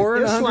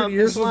 100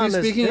 years we'll be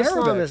speaking Arabic.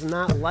 Islam is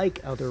not like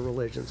other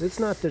religions. It's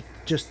not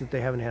just that they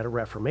haven't had a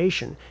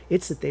Reformation.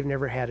 It's that they've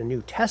never had a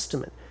New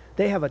Testament.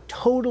 They have a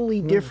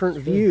totally different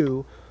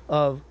view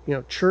of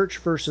church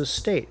versus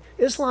state.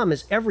 Islam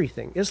is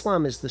everything.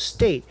 Islam is the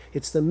state.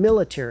 It's the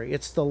military.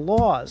 It's the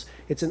laws.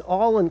 It's an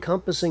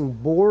all-encompassing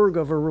Borg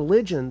of a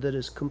religion that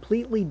is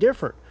completely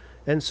different.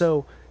 And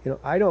so,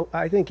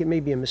 I think it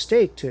may be a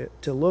mistake to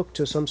look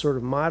to some sort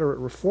of moderate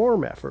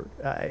reform effort.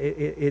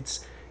 It's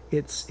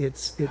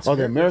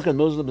the American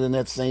Muslims in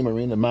that same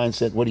arena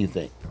mindset? What do you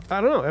think? I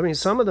don't know. I mean,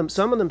 some of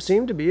them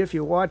seem to be. If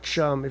you watch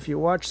some of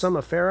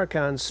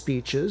Farrakhan's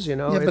speaches,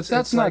 but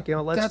that's not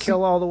like, let's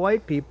kill all the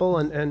white people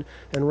and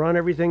run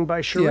everything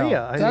by Sharia.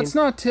 Yeah, that's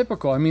not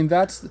typical. I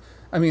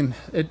mean,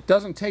 it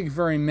doesn't take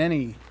very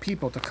many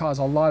people to cause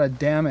a lot of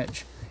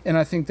damage, and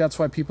I think that's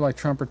why people like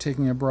Trump are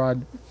taking a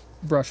broad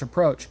brush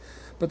approach.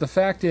 But the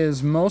fact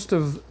is, most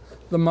of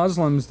the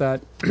Muslims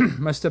that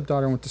my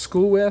stepdaughter went to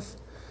school with,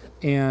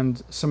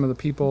 and some of the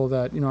people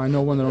that, I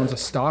know one that owns a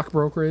stock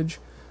brokerage.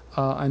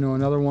 I know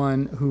another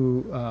one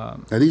who... now,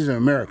 these are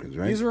Americans,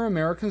 right? These are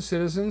American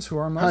citizens who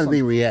are Muslim. How do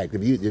they react?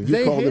 If you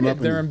they call them up...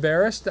 They're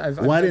embarrassed.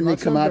 Why didn't they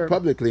come out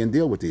publicly and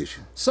deal with the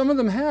issue? Some of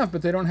them have,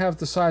 but they don't have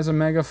the size of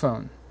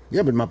megaphone.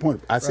 Yeah, but my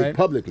point, I said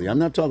publicly. I'm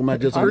not talking about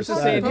just... I'm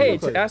just saying, hey,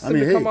 to ask them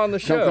to come on the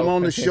show. Come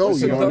on the show,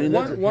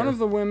 One of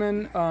the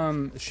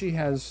women, she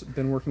has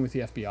been working with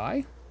the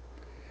FBI.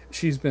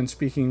 She's been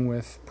speaking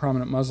with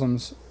prominent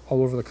Muslims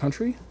all over the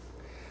country.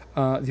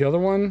 The other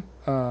one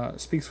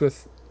speaks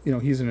with,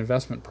 he's an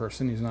investment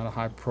person. He's not a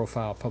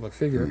high-profile public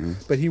figure,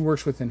 but he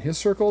works within his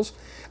circles.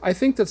 I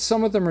think that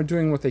some of them are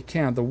doing what they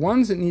can. The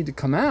ones that need to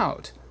come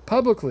out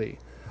publicly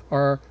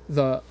are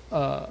the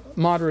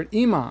moderate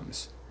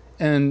imams.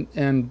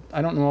 And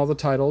I don't know all the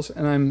titles,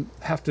 and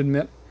I have to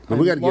admit, I'm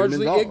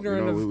largely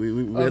ignorant of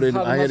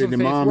how the I had an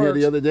Muslim imam faith here the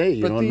works. other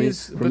day, from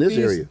this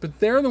area. But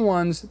they're the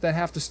ones that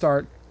have to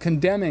start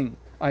condemning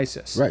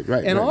ISIS. Right.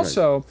 And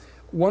also,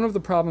 one of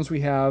the problems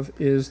we have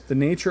is the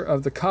nature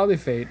of the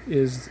caliphate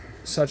is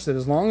such that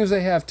as long as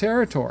they have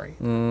territory,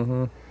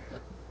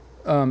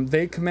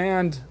 they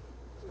command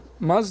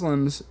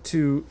Muslims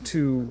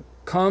to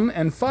come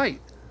and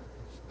fight.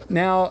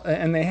 Now,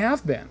 and they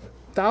have been.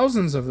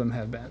 Thousands of them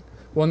have been.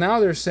 Well, now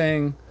they're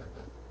saying,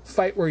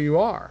 fight where you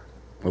are.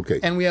 Okay.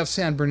 And we have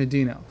San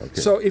Bernardino. Okay.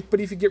 So,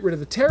 if you get rid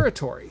of the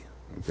territory,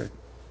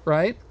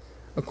 right?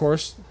 Of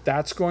course,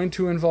 that's going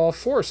to involve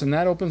force, and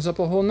that opens up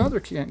a whole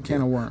nother can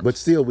of worms. But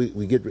still,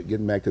 we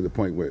getting back to the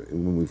point where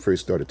when we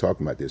first started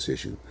talking about this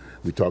issue,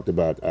 we talked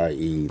about,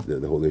 i.e.,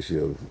 the whole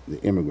issue of the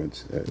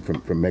immigrants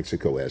from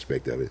Mexico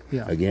aspect of it.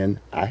 Yeah. Again,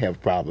 I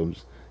have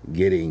problems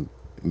getting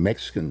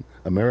Mexican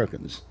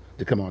Americans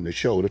to come on the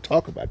show to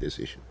talk about this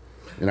issue.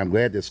 And I'm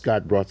glad that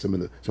Scott brought some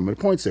of the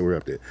points that were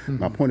up there.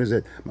 My point is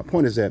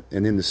that,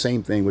 and then the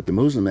same thing with the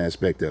Muslim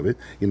aspect of it.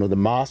 The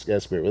mosque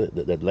aspect,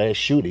 that last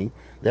shooting,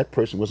 that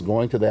person was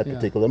going to that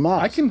particular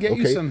mosque. I can get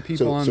you some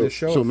people on the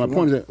show. So my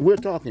point is that we're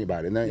talking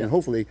about it, and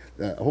hopefully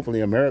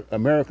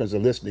Americans are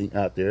listening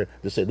out there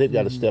to say they've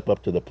got to step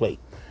up to the plate.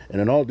 And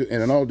in all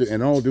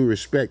due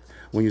respect,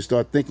 when you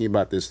start thinking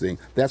about this thing,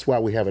 that's why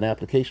we have an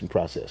application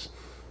process.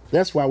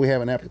 That's why we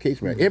have an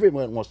application.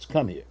 Everyone wants to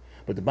come here.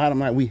 But the bottom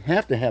line, we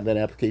have to have that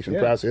application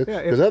process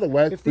Yeah, because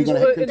otherwise we're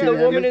going to continue to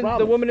have this problem.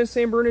 The woman in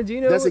San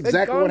Bernardino, That's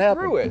exactly what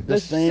happened. Through it. The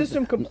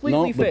system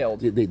completely failed.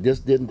 They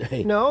just didn't.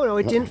 Hey. No,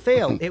 it didn't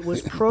fail. It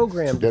was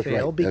programmed to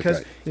fail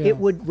because it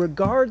would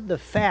regard the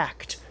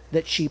fact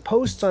that she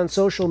posts on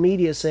social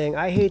media saying,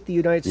 I hate the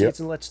United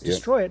States and let's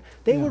destroy it.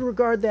 They would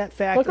regard that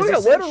fact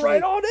as let her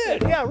right on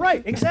it. Yeah,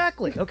 right,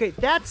 exactly. Okay,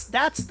 that's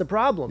the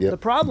problem. The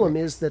problem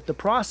is that the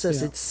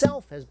process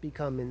itself has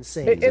become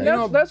insane.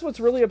 And that's what's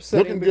really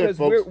upsetting because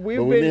we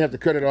may have to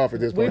cut it off at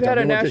this point. We've had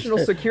a national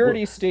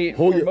security state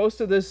for most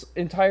of this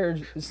entire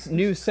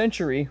new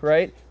century,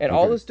 right? And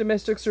all this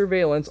domestic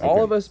surveillance,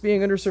 all of us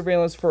being under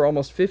surveillance for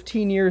almost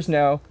 15 years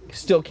now,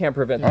 still can't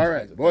prevent that. All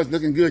right, boys,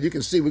 looking good. You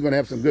can see we're going to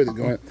have some good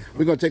going.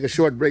 We're going to take a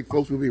short break,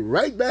 folks. We'll be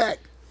right back.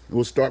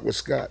 We'll start with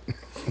Scott.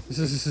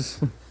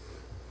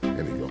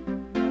 There we go.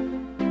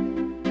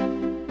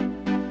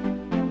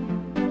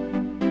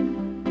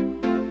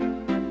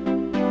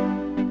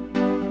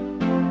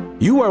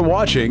 You are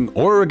watching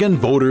Oregon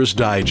Voters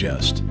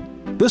Digest.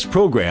 This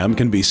program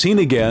can be seen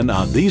again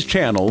on these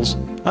channels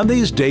on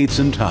these dates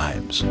and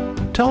times.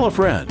 Tell a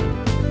friend.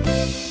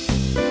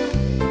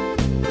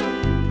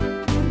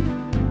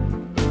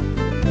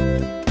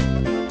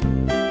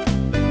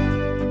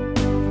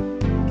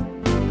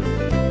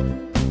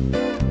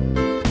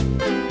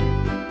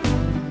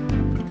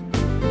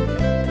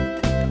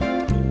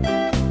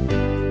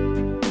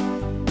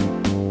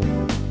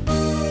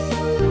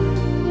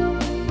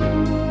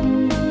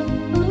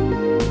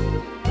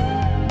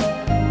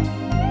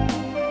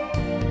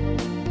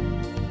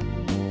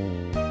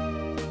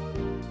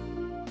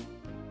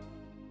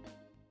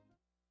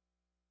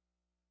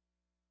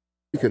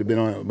 Could have been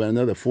on about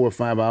another 4 or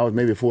 5 hours,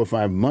 maybe 4 or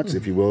 5 months,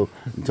 if you will,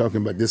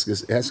 talking about this.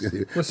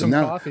 With some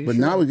coffee. But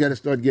now we got to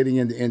start getting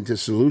into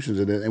solutions,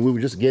 and we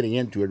were just getting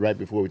into it right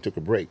before we took a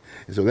break.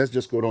 And so let's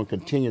just go on,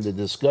 continue the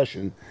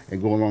discussion,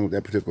 and go along with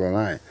that particular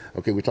line.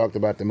 Okay, we talked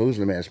about the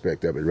Muslim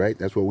aspect of it, right?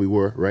 That's what we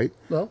were, right?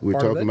 Well, we were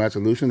talking about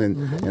solution,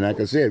 and like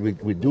I said,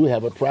 we do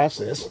have a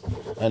process,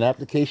 an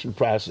application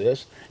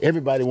process.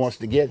 Everybody wants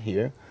to get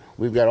here.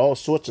 We've got all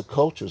sorts of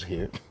cultures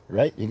here,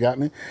 right? You got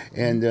me?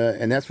 And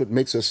that's what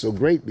makes us so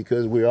great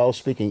because we're all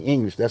speaking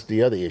English. That's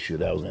the other issue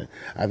that I was in.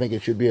 I think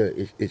it should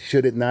be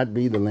should it not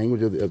be the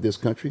language of this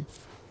country?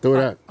 Throw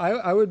it out.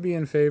 I would be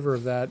in favor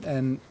of that,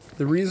 and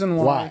the reason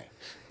why?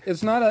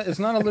 It's not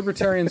a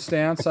libertarian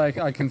stance.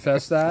 I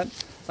confess that.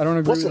 I don't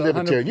agree. What's a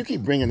libertarian? You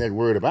keep bringing that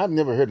word up. I've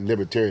never heard of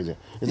libertarians.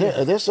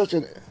 Are there such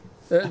a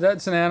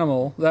That's an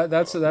animal.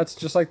 That's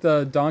just like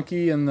the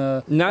donkey and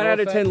the 9 out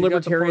of 10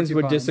 libertarians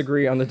would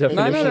disagree on the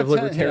definition of 10,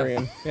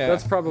 libertarian. Yeah.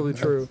 That's probably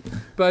true.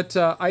 But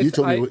you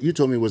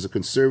told me it was a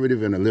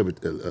conservative and a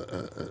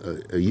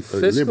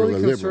fiscally liberal,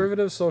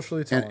 conservative,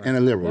 socially tolerant, and a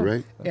liberal,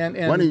 right? And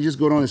why don't you just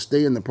go on and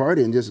stay in the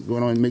party and just go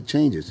on and make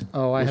changes?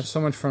 Oh, I have so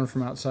much fun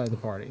from outside the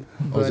party.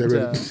 Oh, is that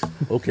really?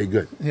 Okay,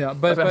 good. Yeah,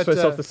 but I've asked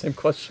myself the same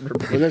question.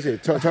 Well, let's see,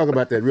 talk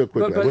about that real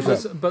quick.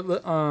 What's up?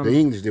 The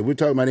English. We're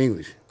talking about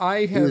English.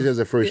 English as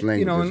a first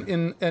language. You know,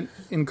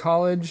 in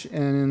college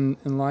and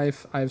in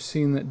life, I've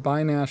seen that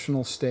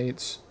binational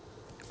states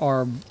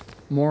are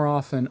more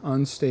often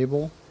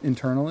unstable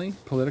internally,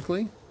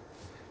 politically.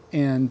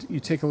 And you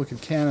take a look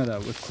at Canada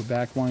with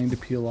Quebec wanting to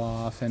peel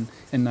off and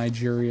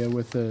Nigeria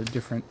with the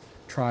different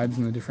tribes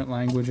and the different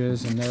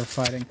languages, and they're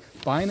fighting.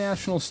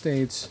 Binational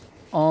states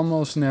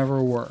almost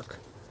never work.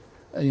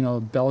 You know,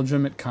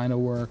 Belgium, it kind of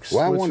works.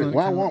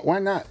 Why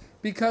not?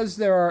 Because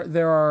there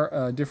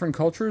are different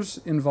cultures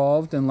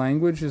involved, and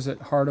language is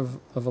at heart of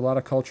a lot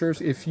of cultures.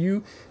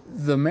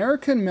 The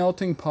American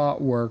melting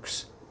pot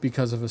works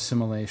because of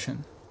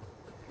assimilation.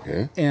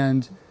 Okay.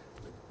 And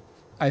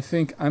I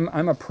think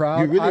I'm a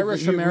proud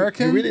Irish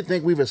American. You really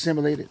think we've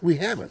assimilated? We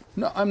haven't.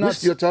 No, I'm not. We're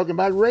still talking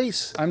about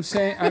race. I'm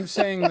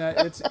saying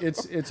that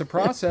it's a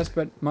process.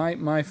 But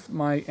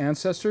my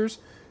ancestors,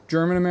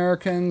 German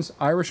Americans,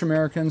 Irish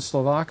Americans,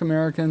 Slovak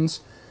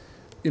Americans,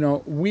 you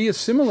know, we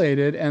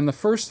assimilated, and the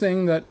first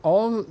thing that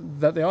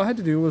they all had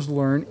to do was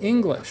learn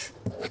English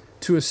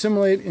to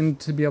assimilate and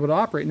to be able to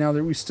operate. Now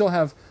that we still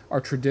have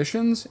our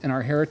traditions and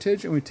our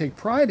heritage, and we take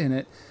pride in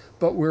it,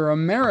 but we're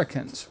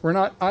Americans. We're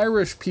not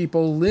Irish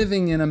people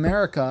living in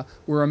America.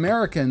 We're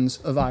Americans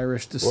of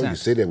Irish descent. Oh, you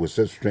say that with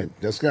such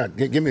strength. Now, Scott,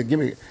 give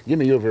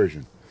me your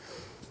version.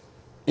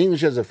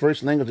 English as a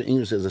first language or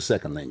English as a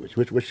second language?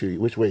 Which way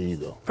do you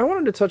go? I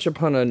wanted to touch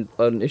upon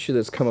an issue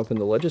that's come up in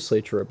the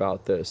legislature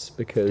about this,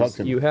 because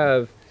you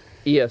have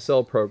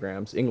ESL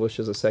programs, English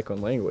as a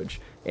second language,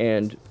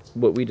 and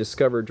what we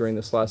discovered during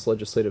this last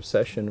legislative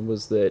session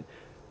was that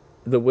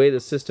the way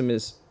the system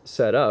is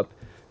set up,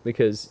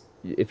 because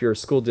if you're a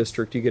school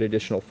district, you get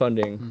additional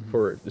funding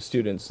for the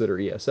students that are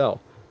ESL.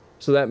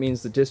 So that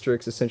means the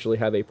districts essentially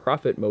have a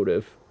profit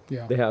motive.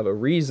 Yeah. They have a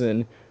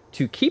reason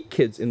to keep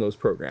kids in those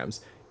programs,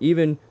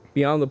 even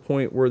beyond the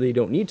point where they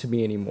don't need to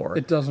be anymore.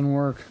 It doesn't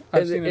work.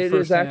 I've seen it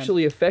is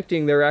actually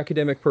affecting their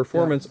academic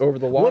performance over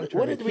the long term.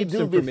 What did we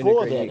do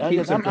before that?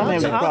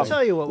 I'll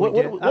tell you what we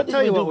did. I'll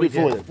tell you what we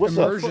did. What's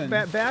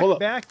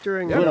Back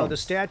during the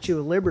Statue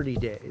of Liberty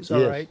days,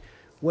 all right,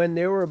 when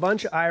there were a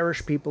bunch of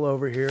Irish people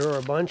over here, or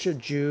a bunch of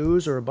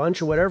Jews, or a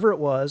bunch of whatever it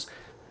was,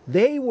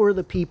 they were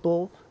the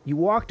people you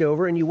walked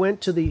over and you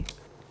went to the,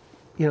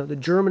 you know, the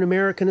German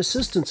American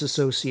Assistance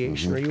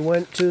Association, or you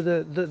went to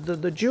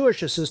the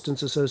Jewish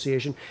Assistance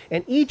Association,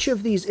 and each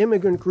of these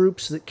immigrant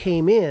groups that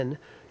came in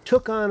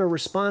took on a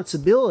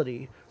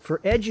responsibility for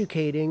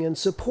educating and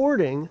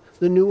supporting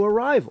the new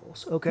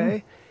arrivals,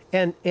 okay?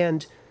 And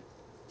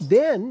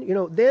then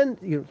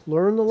you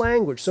learn the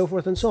language, so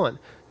forth and so on.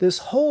 This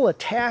whole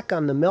attack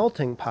on the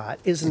melting pot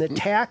is an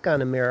attack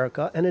on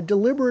America and a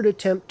deliberate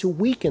attempt to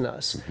weaken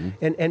us.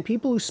 And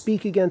people who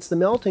speak against the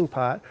melting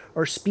pot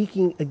are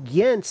speaking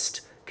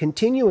against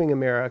continuing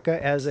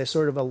America as a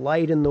sort of a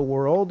light in the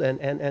world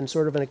and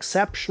sort of an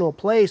exceptional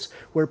place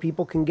where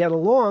people can get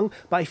along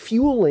by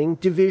fueling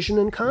division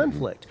and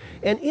conflict.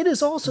 And it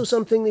is also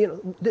something, you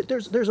know, that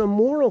there's a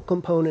moral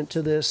component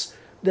to this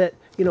that,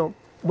 you know,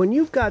 when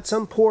you've got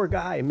some poor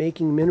guy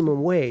making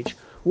minimum wage,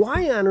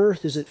 why on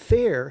earth is it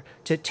fair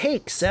to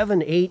take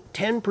 7, 8,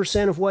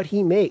 10% of what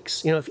he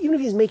makes? You know, even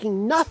if he's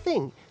making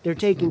nothing, they're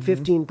taking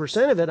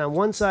 15% of it on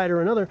one side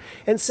or another,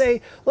 and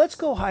say, let's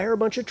go hire a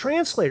bunch of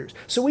translators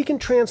so we can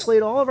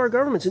translate all of our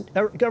government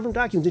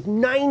documents in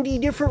 90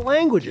 different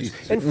languages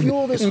and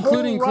fuel this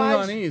including whole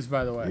rise. Klingonese,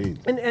 by the way.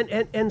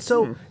 And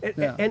so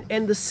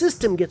the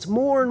system gets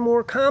more and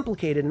more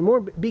complicated and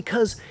more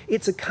because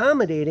it's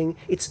accommodating,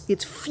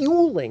 it's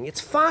fueling, it's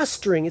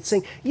fostering, it's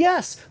saying,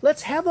 yes,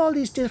 let's have all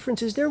these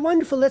differences, they're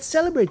wonderful, let's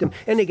celebrate them.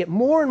 And they get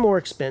more and more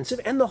expensive,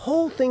 and the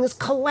whole thing is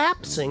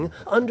collapsing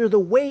under the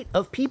weight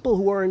of people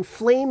who are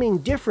inflaming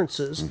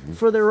differences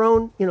for their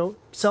own, you know,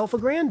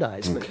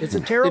 self-aggrandizement. It's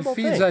a terrible It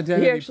feeds thing.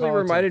 identity He actually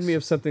politics. reminded me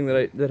of something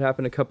that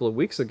happened a couple of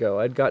weeks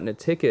ago. I'd gotten a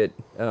ticket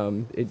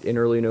in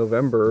early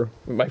November,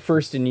 my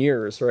first in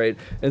years, right?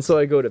 And so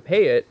I go to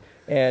pay it,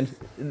 and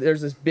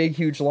there's this big,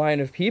 huge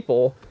line of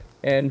people,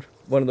 and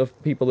one of the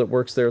people that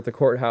works there at the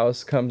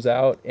courthouse comes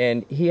out,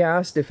 and he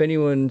asked if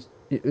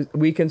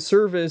we can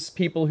service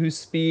people who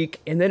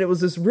speak, and then it was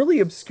this really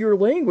obscure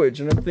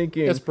language, and I'm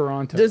thinking,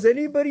 Esperanto. does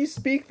anybody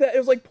speak that? It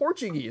was like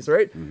Portuguese,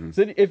 right?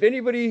 So if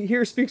anybody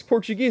here speaks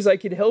Portuguese, I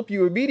could help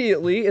you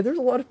immediately. And there's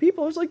a lot of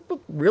people. I was like, but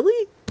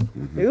really?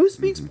 Who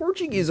speaks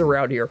Portuguese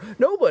around here?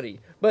 Nobody.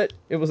 But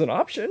it was an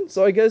option.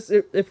 So I guess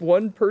if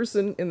one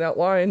person in that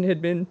line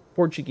had been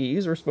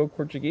Portuguese or spoke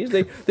Portuguese,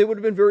 they would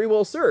have been very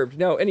well served.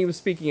 Now, and he was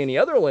speaking any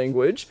other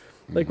language,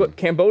 like what,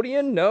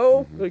 Cambodian?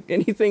 No. Like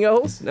anything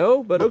else?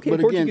 No. But okay,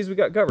 Portuguese we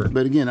got covered.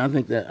 But again, I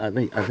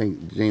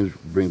think James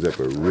brings up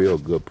a real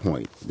good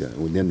point.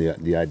 Within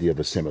the idea of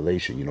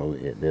assimilation, you know,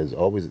 there's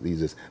always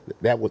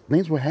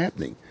things were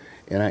happening,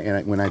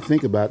 and when I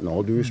think about, in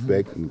all due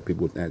respect, and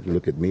people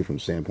look at me from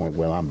the standpoint,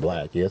 well, I'm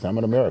black. Yes, I'm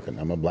an American.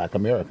 I'm a black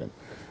American.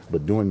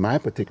 But during my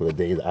particular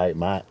days,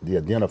 the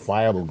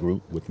identifiable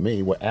group with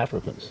me were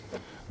Africans.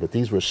 But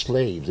these were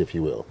slaves, if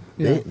you will.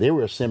 Yeah. They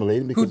were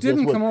assimilated because who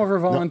didn't come over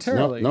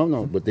voluntarily.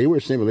 No, but they were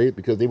assimilated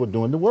because they were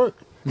doing the work.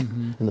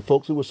 And the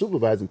folks who were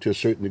supervising to a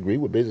certain degree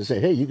would basically say,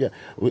 hey,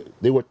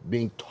 they were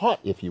being taught,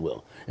 if you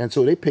will. And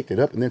so they picked it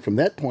up, and then from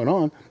that point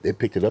on, they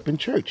picked it up in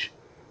church.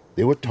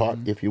 They were taught,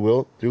 if you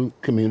will, through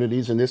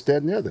communities and this,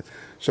 that, and the other.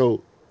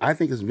 So I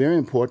think it's very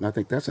important. I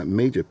think that's a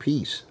major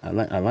piece. I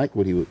like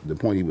the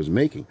point he was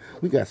making.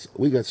 We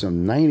got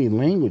some 90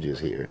 languages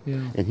here,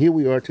 and here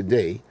we are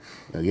today.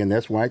 Again,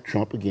 that's why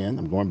Trump. Again,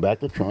 I'm going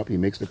back to Trump. He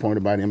makes the point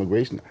about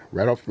immigration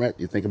right off front.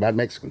 You think about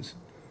Mexicans.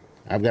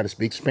 I've got to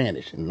speak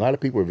Spanish, and a lot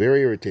of people are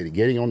very irritated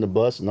getting on the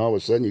bus, and all of a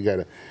sudden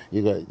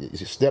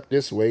you step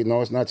this way.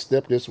 No, it's not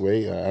step this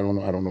way. I don't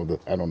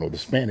know the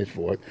Spanish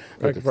for it.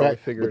 But the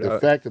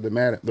fact of the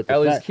matter, but the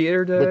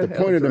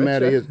point of the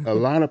matter is, a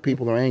lot of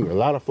people are angry. A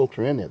lot of folks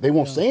are in there. They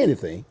won't say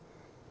anything,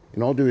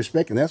 in all due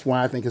respect, and that's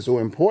why I think it's so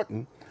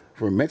important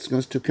for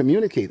Mexicans to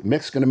communicate.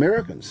 Mexican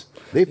Americans,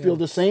 they feel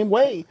the same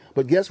way,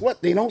 but guess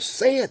what? They don't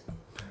say it.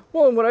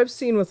 Well, and what I've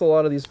seen with a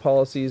lot of these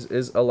policies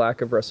is a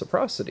lack of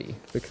reciprocity,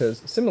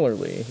 because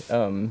similarly,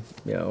 you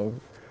know,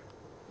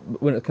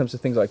 when it comes to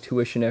things like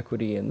tuition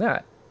equity and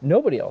that,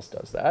 nobody else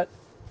does that.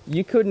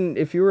 You couldn't,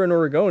 if you were an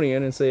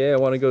Oregonian and say, hey, I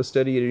want to go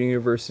study at a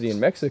university in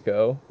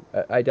Mexico,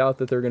 I doubt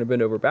that they're going to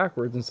bend over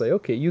backwards and say,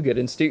 okay, you get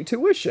in-state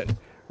tuition,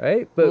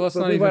 right? But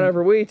we went out of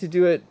our way to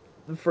do it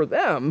for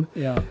them.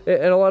 Yeah.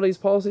 And a lot of these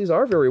policies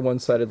are very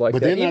one-sided like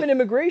that. Even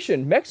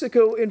immigration.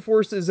 Mexico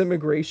enforces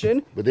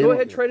immigration. Go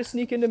ahead, try to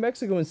sneak into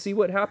Mexico and see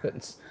what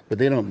happens. But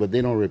they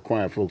don't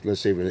require folks, let's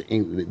say,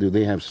 do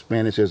they have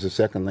Spanish as a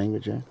second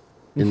language in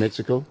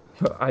Mexico?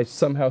 I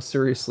somehow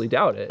seriously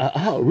doubt it.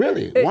 Oh,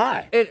 really?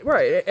 Why?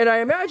 Right. And I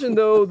imagine,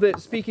 though,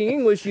 that speaking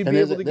English, you'd be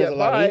able to get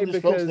by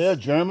because folks there,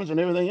 Germans and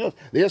everything else.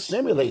 They're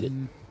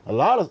assimilated. A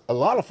lot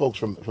of folks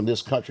from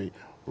this country,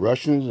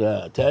 Russians,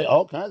 Italian,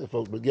 all kinds of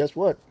folks. But guess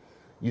what?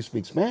 You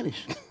speak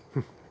Spanish.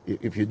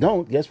 If you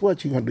don't, guess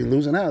what? You're going to be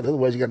losing out.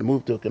 Otherwise, you got to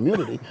move to a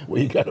community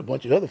where you got a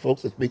bunch of other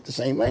folks that speak the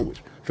same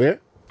language. Fair?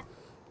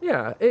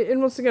 Yeah, and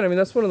once again, I mean,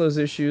 that's one of those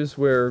issues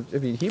where, I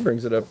mean, he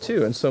brings it up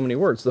too in so many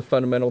words, the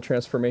fundamental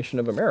transformation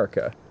of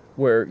America,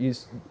 where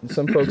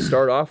some folks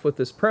start off with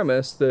this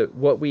premise that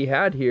what we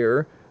had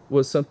here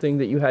was something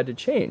that you had to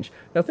change.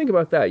 Now think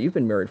about that. You've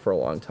been married for a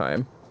long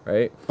time,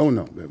 right? Oh,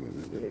 no.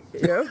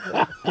 Yeah.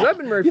 'Cause I've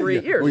been married for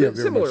 8 years. Oh, yeah,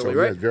 very Similarly, much so.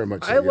 right? Yes, very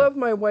much so, I love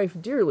my wife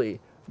dearly,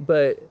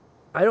 but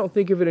I don't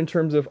think of it in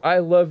terms of I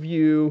love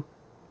you,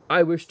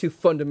 I wish to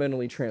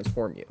fundamentally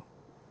transform you.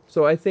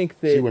 So I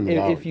think that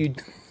if you...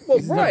 Well,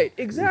 right,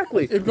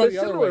 exactly. It'd go But the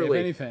other way, if similarly,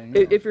 anything,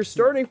 if you're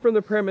starting from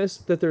the premise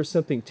that there's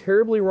something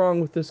terribly wrong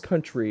with this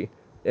country,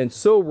 and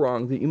so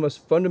wrong that you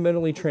must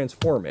fundamentally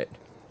transform it,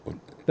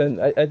 then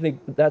I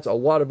think that's a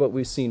lot of what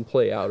we've seen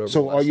play out over the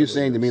So last are you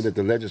several saying to me years. that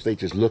the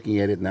legislature is looking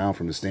at it now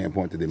from the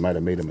standpoint that they might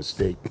have made a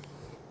mistake?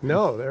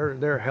 No,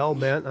 they're hell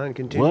bent on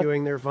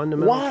continuing their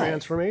fundamental Why?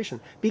 transformation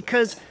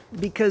because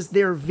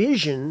their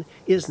vision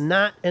is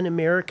not an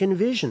American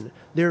vision.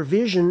 Their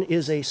vision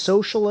is a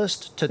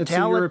socialist It's a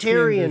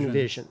totalitarian European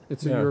vision.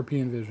 It's a Yeah.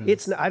 European vision.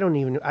 It's I don't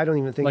even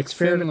think like it's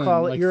fair Finland, to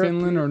call it like Europe.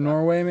 Finland or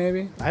Norway,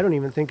 maybe. I don't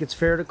even think it's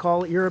fair to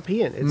call it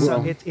European.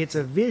 It's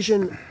a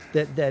vision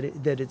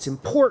that it's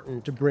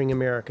important to bring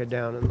America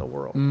down in the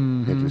world.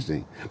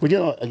 Interesting. But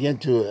again,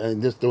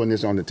 just throwing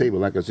this on the table,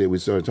 like I said, we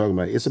started talking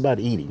about it's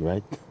about eating,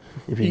 right?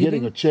 If you're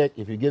getting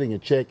a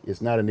check,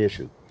 it's not an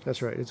issue.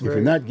 That's right. It's If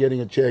you're not getting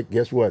a check,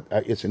 guess what?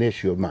 It's an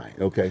issue of mine,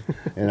 okay?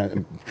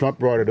 And Trump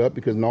brought it up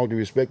because, in all due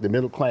respect, the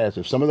middle class,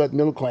 if some of that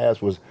middle class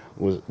was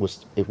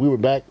if we were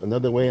back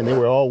another way and they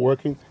were all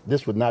working,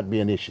 this would not be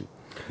an issue.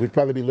 We'd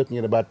probably be looking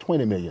at about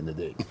 20 million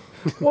today.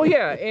 Well,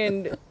 yeah,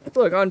 and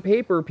look, on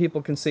paper,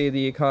 people can say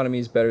the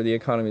economy's better, the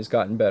economy's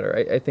gotten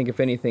better. I think,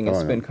 if anything,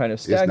 it's been kind of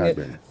It's not stagnant.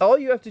 been. All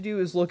you have to do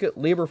is look at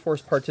labor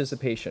force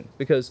participation,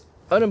 because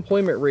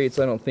unemployment rates,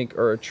 I don't think,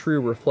 are a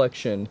true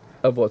reflection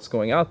of what's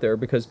going out there,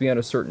 because beyond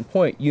a certain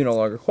point, you no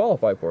longer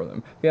qualify for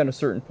them. Beyond a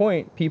certain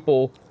point,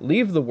 people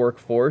leave the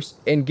workforce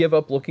and give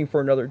up looking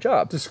for another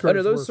job. Discouraged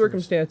Under those workers.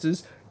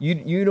 circumstances,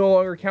 you no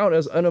longer count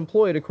as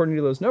unemployed according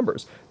to those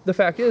numbers. The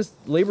fact is,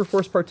 labor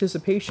force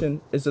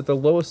participation is at the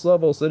lowest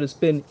levels that it's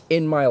been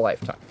in my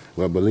lifetime.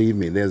 Well, believe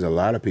me, there's a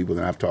lot of people,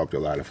 and I've talked to a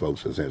lot of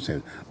folks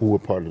who were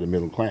part of the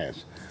middle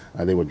class.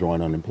 They were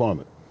drawing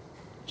unemployment.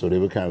 So they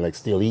were kind of like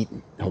still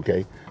eating,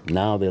 okay?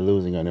 Now they're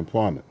losing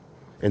unemployment,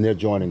 and they're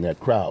joining that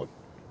crowd.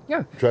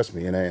 Yeah. Trust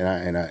me,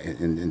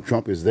 and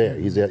Trump is there.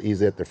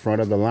 He's at the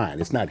front of the line.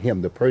 It's not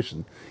him, the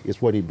person.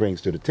 It's what he brings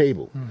to the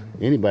table.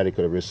 Anybody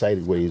could have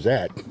recited where he's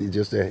at. He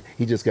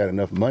just got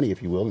enough money,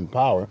 if you will, and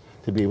power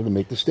to be able to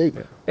make the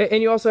statement.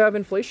 And you also have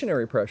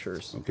inflationary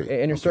pressures.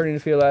 Okay. And you're starting to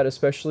feel that,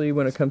 especially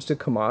when it comes to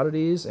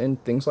commodities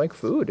and things like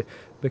food,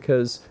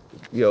 because,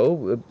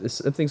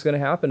 something's going to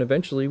happen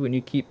eventually when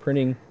you keep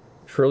printing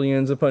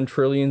trillions upon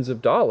trillions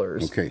of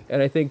dollars. Okay.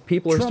 And I think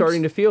people are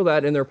starting to feel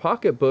that in their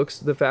pocketbooks,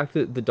 the fact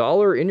that the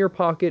dollar in your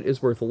pocket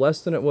is worth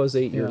less than it was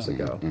 8 years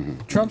ago.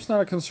 Trump's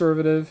not a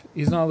conservative.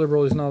 He's not a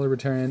liberal. He's not a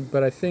libertarian.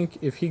 But I think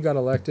if he got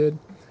elected,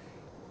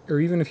 or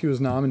even if he was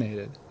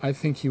nominated, I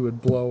think he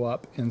would blow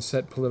up and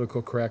set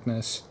political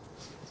correctness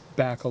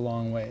back a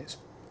long ways.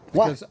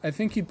 Why? Because I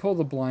think he'd pull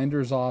the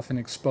blinders off and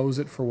expose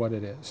it for what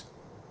it is.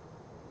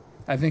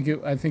 I think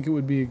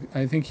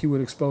he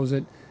would expose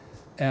it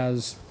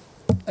as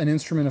an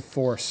instrument of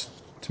force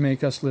to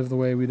make us live the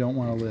way we don't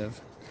want to live.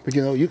 But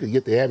you could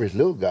get the average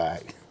little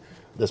guy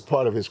that's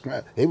part of his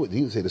crowd. He would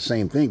say the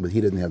same thing, but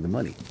he doesn't have the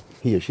money.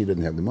 He or she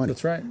doesn't have the money.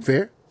 That's right.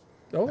 Fair?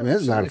 Oh,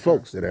 There's a lot of absolutely fair.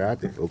 folks that are out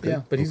there. Okay.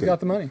 Yeah, but he's Okay. got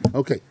the money.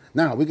 Okay.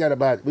 Now we got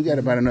about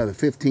another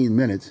 15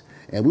 minutes,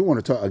 and we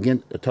want to talk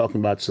again. Talking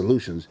about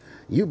solutions.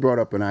 You brought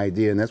up an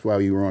idea, and that's why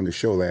you were on the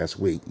show last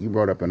week. You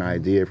brought up an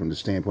idea from the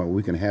standpoint where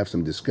we can have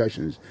some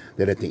discussions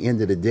that at the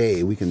end of the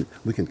day we can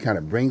kind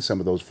of bring some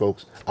of those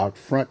folks out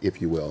front,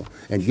 if you will,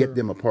 and get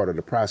them a part of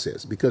the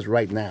process. Because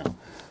right now,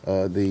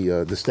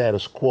 the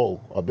status quo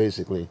are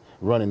basically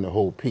running the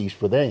whole piece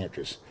for their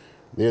interests.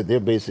 They're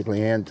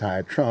basically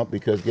anti-Trump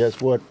because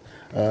guess what?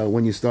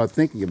 When you start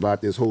thinking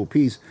about this whole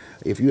piece,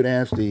 if you'd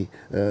asked the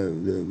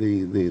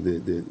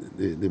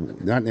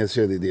not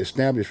necessarily the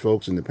established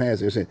folks in the past,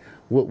 they're saying,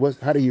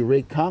 how do you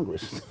rate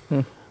Congress?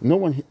 No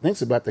one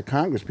thinks about the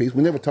Congress piece.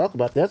 We never talk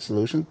about that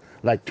solution,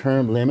 like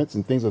term limits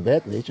and things of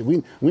that nature.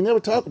 We never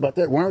talk about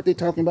that. Why aren't they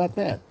talking about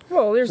that?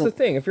 Well, here's the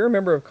thing. If you're a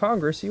member of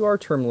Congress, you are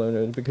term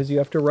limited because you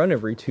have to run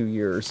every 2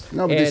 years.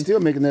 No, but they're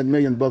still making that $1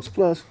 million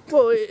plus.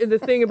 Well, the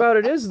thing about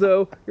it is,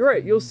 though, you're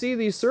right. You'll see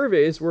these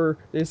surveys where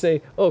they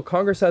say, oh,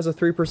 Congress has a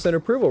 3%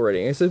 approval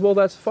rating. I said, well,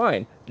 that's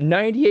fine.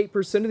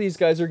 98% of these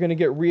guys are going to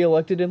get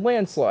reelected in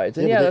landslides.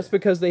 And that's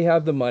because they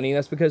have the money.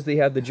 That's because they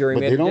have the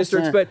gerrymandered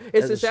districts. But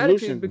it's this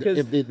attitude because...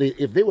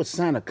 If they would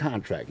sign a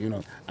contract,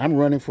 I'm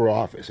running for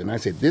office, and I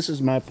say, this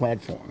is my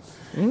platform,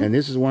 and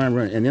this is why I'm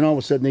running. And then all of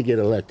a sudden they get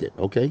elected,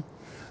 okay?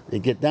 They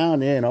get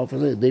down there, and all of a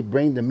sudden they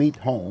bring the meat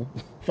home,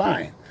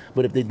 fine.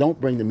 But if they don't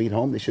bring the meat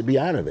home, they should be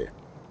out of there.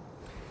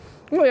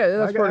 Well, yeah,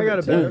 that's part I got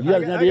of it, too.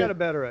 I got a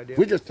better idea.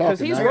 We're just talking. Because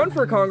he's run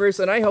for Congress,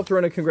 and I helped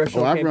run a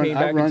congressional campaign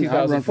back in 2004.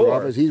 I've run for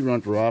office. He's run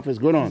for office.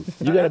 Good on.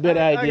 You got a better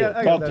idea.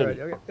 I Talk got to a me.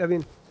 better idea. Okay. I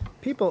mean,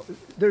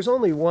 there's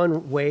only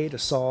one way to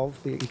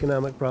solve the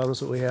economic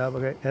problems that we have,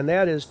 okay, and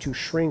that is to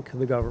shrink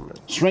the government.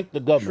 Shrink the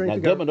government.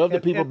 Shrink the Government of the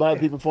government. people, by the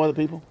people, for the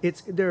people.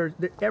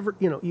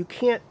 You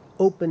can't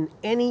open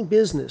any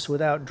business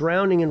without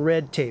drowning in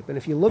red tape. And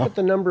if you look at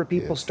the number of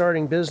people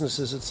starting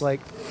businesses, it's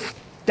like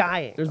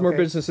dying. There's more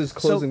businesses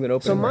closing than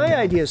opening. So my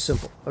idea is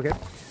simple, okay?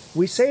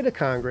 We say to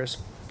Congress,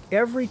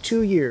 every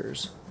 2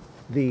 years,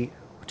 the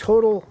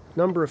total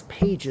number of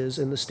pages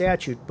in the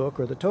statute book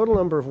or the total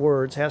number of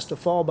words has to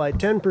fall by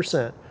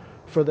 10%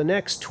 for the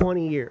next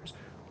 20 years.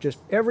 Just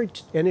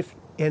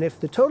and if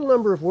the total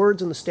number of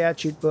words in the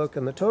statute book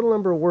and the total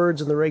number of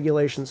words in the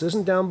regulations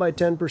isn't down by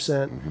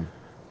 10%,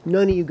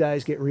 none of you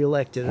guys get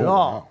reelected at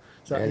all. Wow.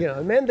 So,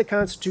 amend the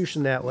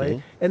Constitution that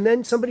way, and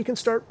then somebody can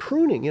start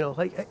pruning,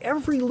 like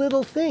every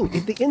little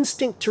thing. The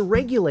instinct to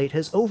regulate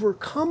has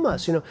overcome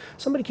us.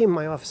 Somebody came in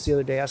my office the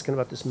other day asking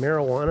about this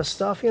marijuana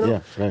stuff,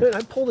 Yeah, right. And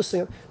I pulled this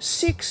thing up.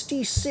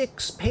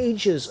 66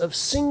 pages of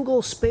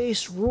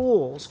single-space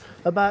rules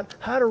about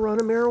how to run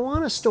a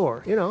marijuana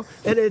store,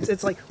 and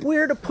it's like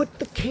where to put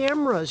the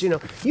cameras,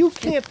 You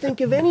can't think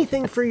of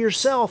anything for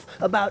yourself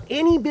about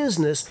any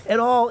business at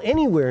all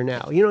anywhere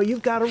now.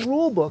 You've got a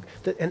rule book,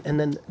 and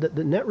then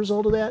the net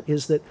result of that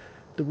is that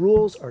the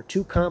rules are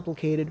too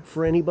complicated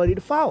for anybody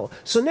to follow.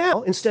 So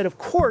now, instead of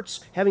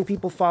courts having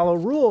people follow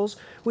rules,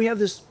 we have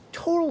this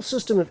total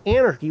system of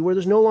anarchy where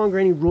there's no longer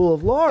any rule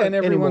of law And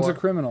everyone's anymore. a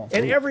criminal.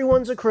 And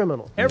everyone's a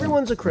criminal.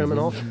 Everyone's a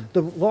criminal.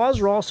 The laws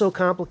are all so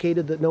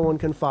complicated that no one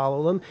can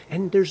follow them,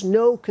 and there's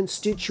no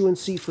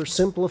constituency for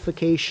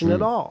simplification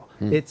at all.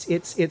 It's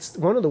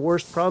one of the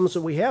worst problems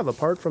that we have,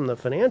 apart from the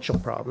financial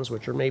problems,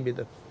 which are maybe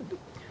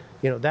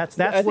that's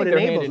what they're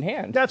enables hand in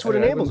hand. That's what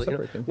enables it.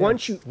 Separate them, yeah.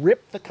 Once you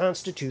rip the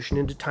Constitution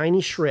into tiny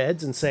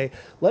shreds and say,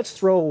 let's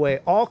throw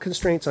away all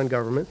constraints on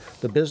government,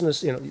 the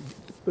business,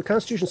 the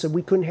Constitution said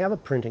we couldn't have a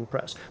printing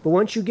press. But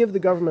once you give the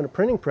government a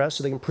printing press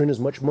so they can print as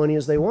much money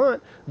as they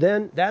want,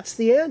 then that's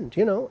the end,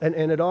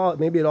 and it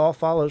all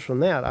follows from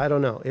that. I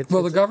don't know.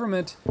 The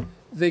government,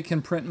 they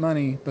can print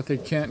money, but they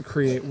can't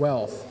create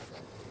wealth.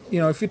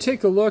 If you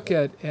take a look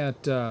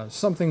at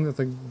something that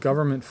the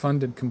government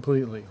funded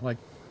completely, like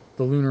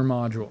the lunar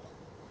module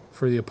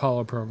for the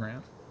Apollo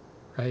program,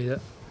 right?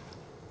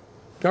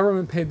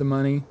 Government paid the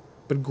money,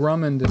 but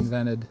Grumman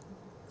invented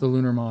the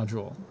lunar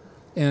module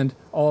and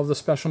all of the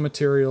special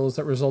materials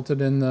that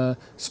resulted in the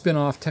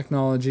spin-off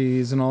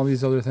technologies and all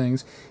these other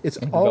things. It's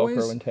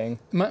always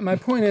my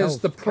point is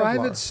the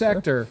private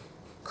sector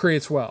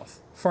creates wealth.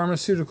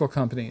 Pharmaceutical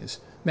companies,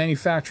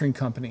 manufacturing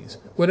companies,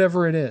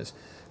 whatever it is.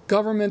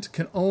 Government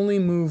can only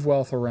move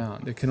wealth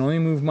around. It can only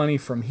move money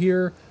from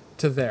here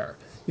to there.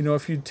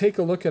 If you take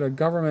a look at a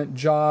government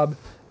job,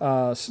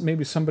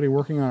 maybe somebody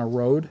working on a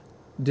road,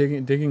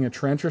 digging a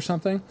trench or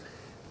something,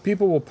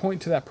 people will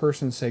point to that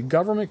person and say,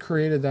 government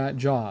created that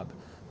job,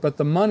 but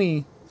the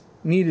money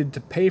needed to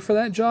pay for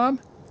that job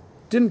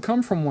didn't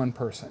come from one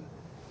person.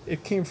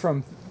 It came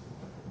from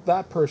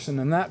that person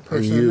and that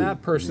person and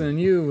that person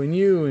and you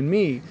and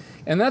me.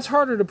 And that's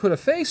harder to put a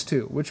face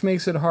to, which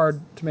makes it hard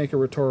to make a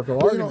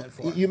rhetorical argument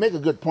for. You make a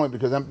good point,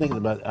 because I'm thinking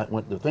about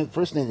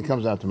first thing that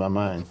comes out to my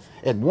mind.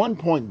 At one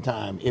point in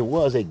time, it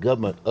was a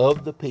government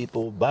of the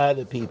people, by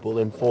the people,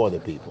 and for the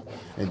people.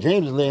 And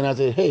James is laying out and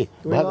said, hey,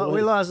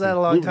 we lost that a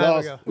long time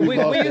ago. We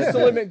used to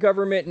limit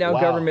government, now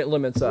government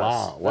limits us.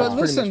 Wow. But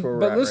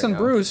listen,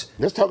 Bruce.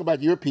 Let's talk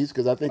about your piece,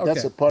 because I think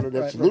that's a part of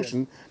that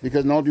solution.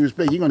 Because in all due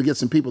respect, you're going to get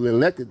some people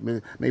elected,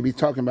 maybe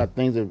talking about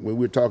things that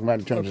we're talking about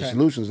in terms of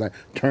solutions, like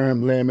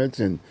term limits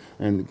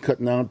and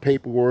cutting down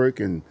paperwork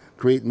and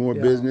creating more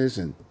business.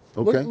 And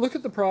Look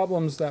at the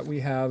problems that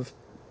we have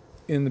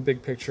in the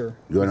big picture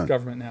with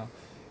government now.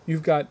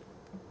 You've got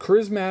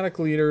charismatic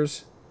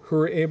leaders who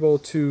are able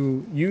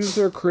to use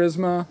their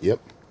charisma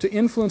to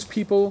influence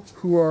people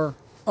who are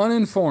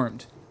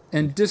uninformed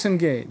and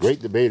disengaged. Great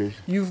debaters.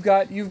 You've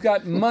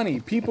got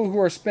money, people who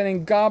are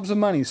spending gobs of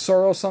money,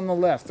 Soros on the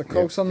left, the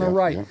Kochs on the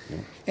right.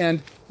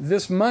 And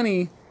this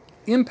money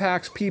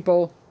impacts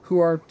people who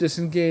are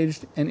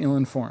disengaged and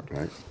ill-informed.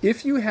 Right.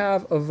 If you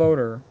have a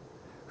voter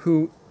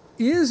who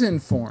is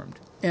informed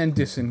and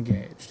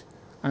disengaged,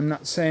 I'm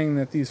not saying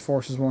that these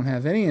forces won't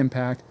have any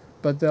impact,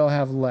 but they'll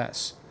have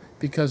less,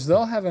 because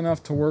they'll have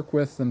enough to work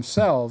with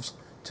themselves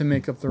to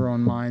make up their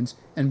own minds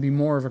and be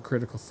more of a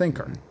critical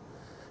thinker.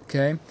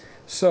 Okay?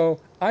 So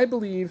I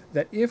believe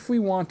that if we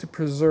want to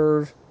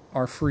preserve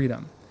our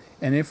freedom,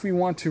 and if we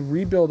want to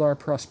rebuild our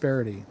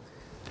prosperity,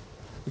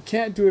 we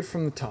can't do it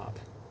from the top.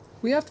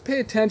 We have to pay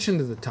attention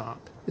to the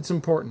top. It's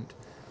important.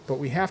 But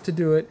we have to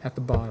do it at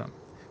the bottom.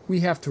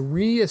 We have to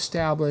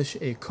reestablish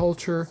a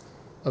culture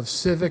of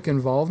civic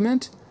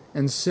involvement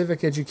and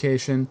civic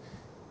education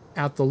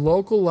at the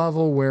local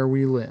level where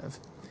we live.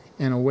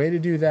 And a way to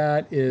do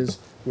that is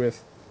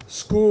with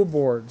school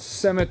boards,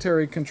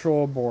 cemetery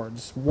control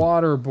boards,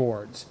 water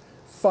boards,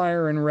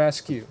 fire and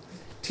rescue.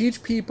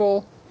 Teach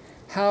people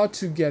how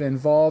to get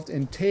involved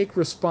and take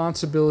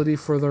responsibility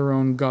for their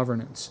own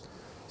governance.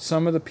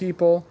 Some of the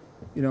people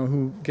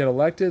who get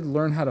elected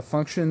learn how to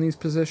function in these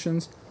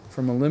positions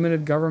from a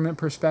limited government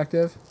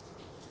perspective.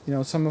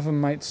 Some of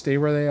them might stay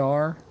where they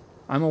are.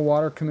 I'm a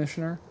water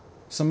commissioner.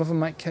 Some of them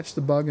might catch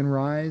the bug and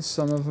rise.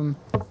 Some of them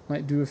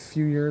might do a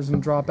few years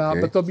and drop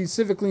out, but they'll be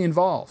civically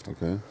involved.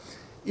 Okay.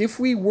 if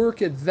we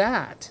work at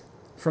that,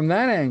 from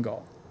that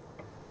angle,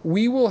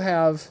 we will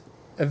have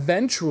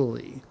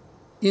eventually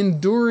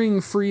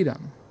enduring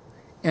freedom.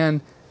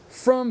 And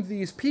from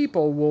these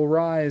people will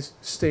rise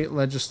state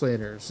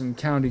legislators and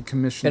county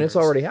commissioners. And it's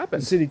already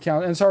happened. And city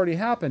council. And it's already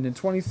happened. In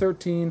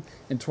 2013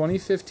 and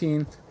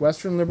 2015,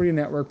 Western Liberty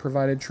Network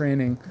provided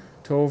training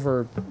to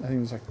over, I think it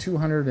was like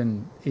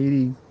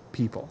 280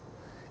 people.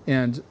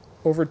 And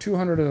over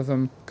 200 of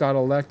them got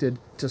elected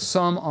to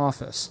some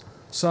office.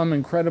 Some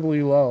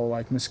incredibly low,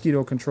 like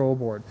Mosquito Control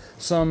Board.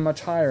 Some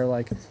much higher,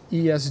 like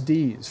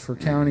ESDs for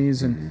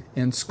counties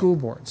and school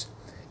boards.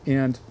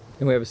 And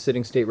we have a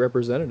sitting state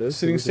representative.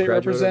 Sitting state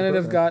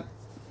representative got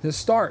his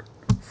start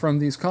from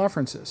these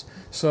conferences.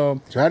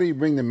 So how do you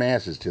bring the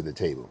masses to the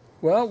table?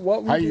 Well,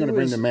 what we how are you going to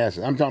bring the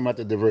masses? I'm talking about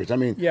the diverse. I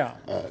mean, yeah,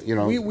 you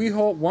know, we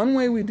hold one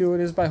way we do it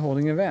is by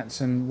holding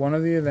events, and one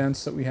of the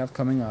events that we have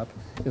coming up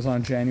is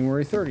on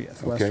January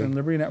 30th, Western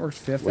Liberty Network's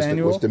fifth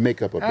annual what's the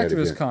makeup of that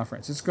activist event?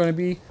 conference. It's going to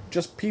be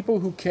just people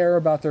who care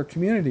about their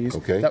communities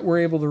that we're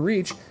able to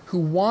reach, who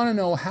want to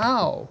know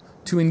how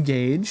to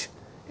engage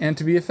and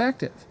to be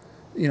effective.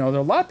 You know,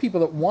 there are a lot of people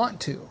that want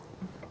to,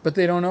 but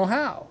they don't know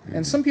how.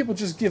 And some people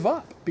just give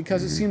up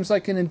because it seems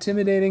like an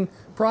intimidating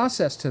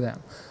process to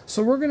them.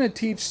 So we're going to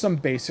teach some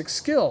basic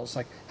skills,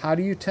 like how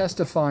do you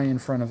testify in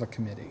front of a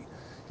committee?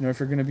 You know, if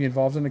you're going to be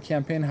involved in a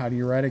campaign, how do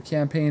you write a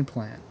campaign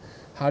plan?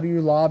 How do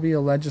you lobby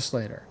a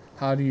legislator?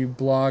 How do you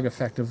blog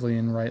effectively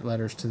and write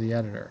letters to the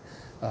editor?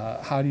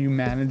 How do you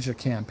manage a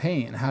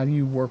campaign? How do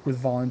you work with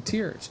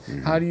volunteers?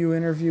 How do you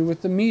interview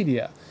with the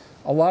media?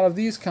 A lot of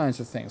these kinds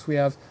of things. We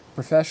have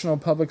professional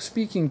public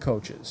speaking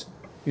coaches,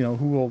 you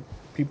know,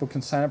 people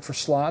can sign up for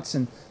slots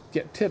and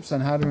get tips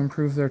on how to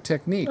improve their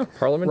technique. Oh,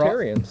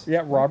 parliamentarians.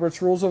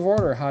 Robert's Rules of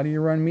Order. How do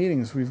you run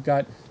meetings? We've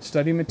got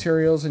study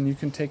materials, and you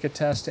can take a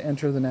test to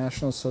enter the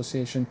National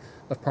Association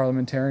of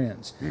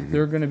Parliamentarians.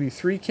 There are going to be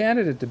 3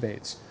 candidate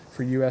debates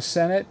for U.S.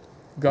 Senate,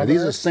 governor.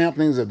 These are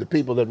samplings of the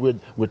people that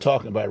we're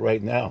talking about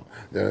right now.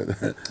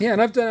 Yeah,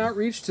 and I've done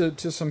outreach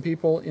to some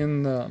people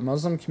in the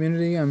Muslim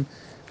community. I'm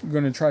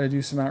going to try to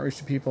do some outreach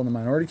to people in the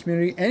minority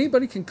community.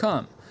 Anybody can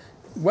come.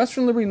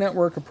 Western Liberty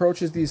Network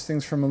approaches these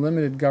things from a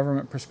limited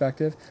government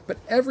perspective, but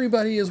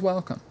everybody is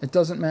welcome. It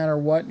doesn't matter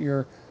what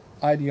your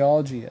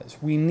ideology is.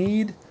 We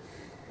need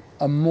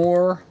a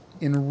more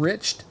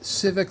enriched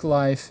civic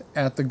life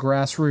at the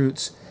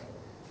grassroots.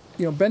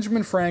 You know,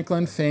 Benjamin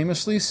Franklin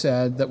famously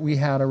said that we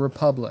had a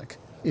republic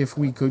if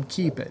we could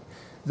keep it.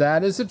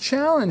 That is a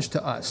challenge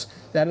to us.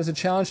 That is a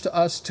challenge to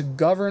us to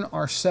govern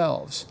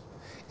ourselves.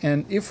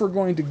 And if we're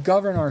going to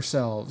govern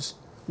ourselves,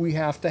 we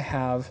have to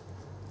have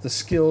the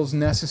skills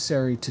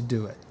necessary to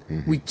do it.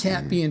 We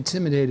can't be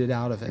intimidated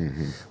out of it.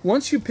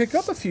 Once you pick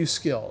up a few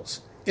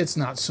skills, it's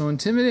not so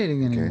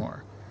intimidating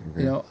anymore.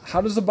 You know,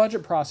 how does the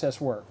budget process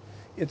work?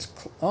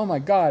 Oh my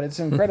God, it's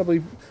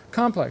incredibly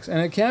complex, and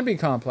it can be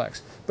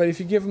complex. But if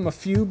you give them a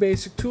few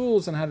basic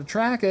tools on how to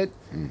track it,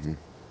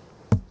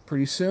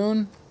 pretty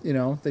soon, you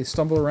know, they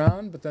stumble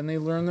around, but then they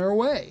learn their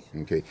way.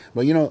 Okay,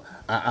 but you know,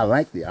 I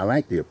like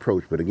the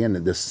approach, but again,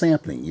 the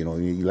sampling. You know,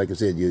 like I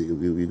said,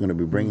 you're going to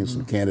be bringing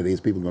some candidates.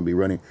 People are going to be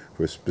running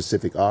for a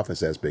specific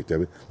office aspect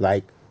of it,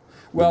 like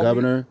the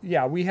governor.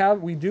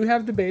 We do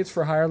have debates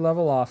for higher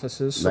level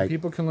offices, so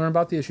people can learn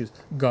about the issues.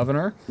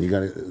 Governor. You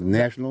got a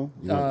national.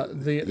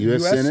 The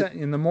U.S. Senate.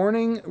 In the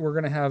morning, we're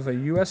going to have a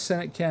U.S.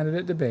 Senate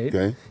candidate debate.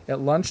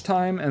 At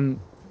lunchtime, and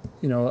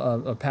you know,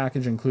 a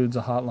package includes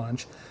a hot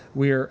lunch.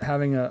 We are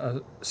having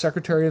a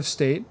Secretary of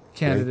State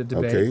candidate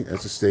debate. Okay,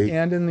 that's a state.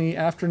 And in the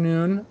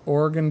afternoon,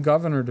 Oregon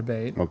governor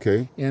debate.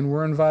 Okay. And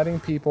we're inviting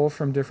people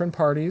from different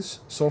parties.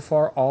 So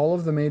far, all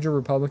of the major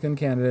Republican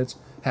candidates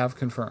have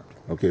confirmed.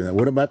 Okay. Now,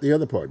 what about the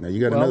other part? Now, you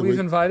got well,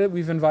 another.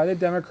 We've invited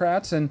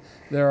Democrats, and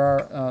there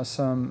are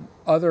some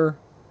other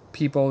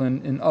people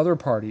in other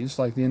parties,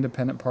 like the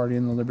Independent Party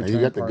and the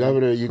Libertarian Party. You got the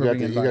governor. You got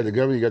the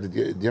governor. You got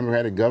the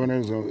Democratic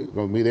governors going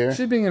to be there.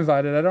 She's being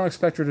invited. I don't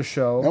expect her to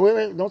show. No,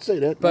 wait, don't say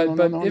that. But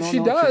if she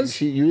does,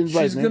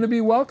 she's going to be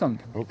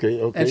welcomed.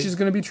 Okay. And she's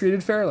going to be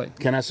treated fairly.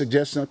 Can I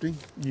suggest something?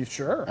 You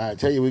sure? I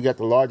tell you, we got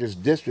the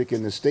largest district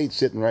in the state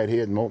sitting right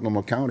here in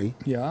Multnomah County.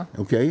 Yeah.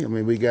 Okay. I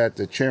mean, we got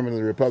the chairman of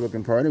the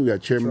Republican Party. We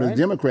got chairman of the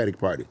Democratic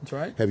Party. That's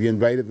right. Have you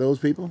invited those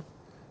people?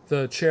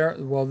 The chair.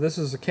 Well, this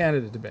is a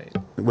candidate debate.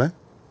 What?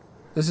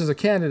 This is a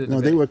candidate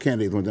debate. No, they were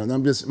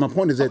candidates. My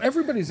point is that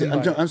everybody's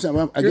invited.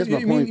 I guess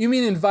my point. You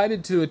mean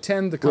invited to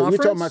attend the conference?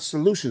 We're talking about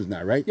solutions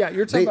now, right? Yeah,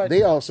 you're talking about.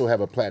 They also have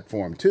a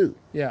platform too.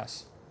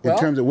 Yes. In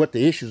terms of what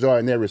the issues are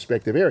in their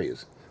respective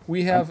areas.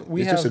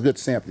 It's just a good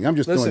sampling. I'm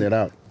just throwing it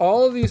out.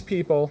 All of these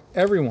people,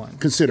 everyone, is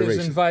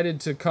Consideration.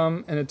 invited to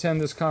come and attend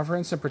this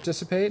conference and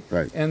participate.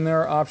 Right. And there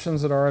are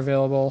options that are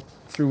available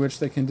through which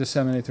they can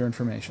disseminate their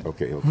information.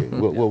 Okay.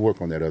 We'll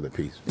work on that other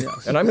piece.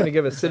 Yes. And I'm going to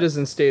give a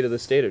citizen state of the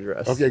state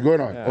address. Okay, go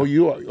on. Yeah.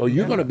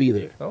 You're going to be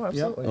there. Oh,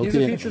 absolutely. Yep. He's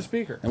a featured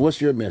speaker. And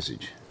what's your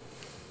message?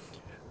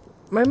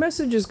 My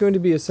message is going to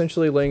be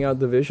essentially laying out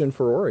the vision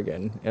for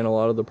Oregon and a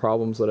lot of the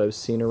problems that I've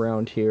seen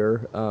around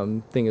here.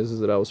 Thing is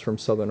that I was from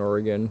Southern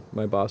Oregon.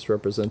 My boss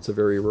represents a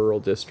very rural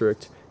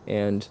district,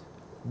 and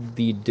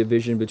the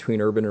division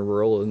between urban and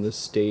rural in this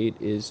state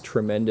is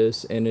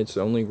tremendous, and it's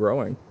only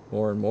growing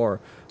more and more.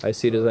 I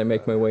see it as I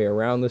make my way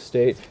around the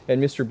state,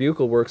 and Mr.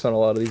 Buchal works on a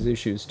lot of these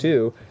issues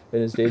too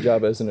in his day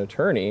job as an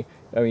attorney.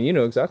 I mean, you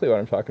know exactly what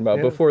I'm talking about.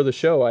 Yeah. Before the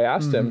show, I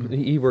asked him,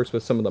 he works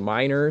with some of the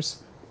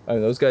miners. I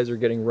mean, those guys are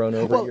getting run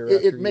over Well, year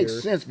it after makes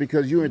year. sense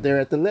because you were there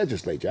at the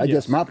legislature. I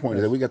guess my point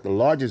is that we got the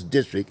largest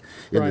district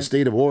in the Right.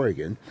 state of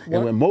Oregon,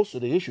 and when most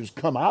of the issues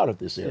come out of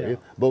this area,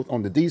 both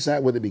on the D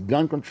side, whether it be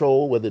gun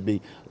control, whether it be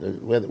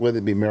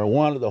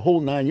marijuana, the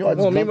whole 9 yards.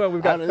 Well, come meanwhile,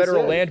 we've got out of this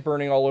federal area. land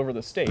burning all over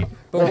the state.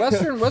 But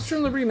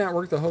Western Liberty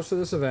Network, the host of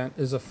this event,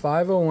 is a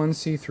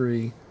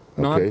 501c3,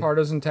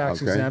 nonpartisan,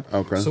 tax exempt.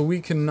 Okay. So we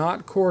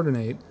cannot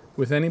coordinate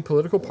with any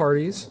political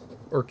parties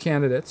or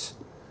candidates.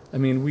 I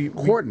mean, we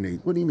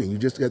Coordinate? What do you mean? You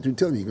just got through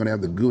telling me you're going to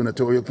have the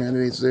gubernatorial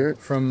candidates there?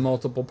 from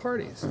multiple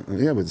parties.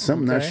 Yeah, but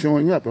something not Okay.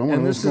 showing up. I wonder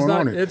And what's this is going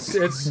not. on here. It's.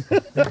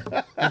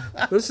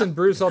 Listen,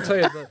 Bruce. I'll tell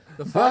you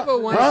the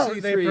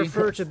 501c3. They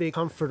prefer to be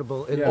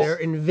comfortable in Yes. their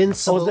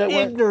invincible Oh, is that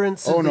what-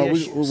 ignorance Oh of no, the we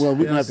issues. going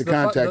to have Yes, to the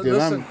fi- contact them.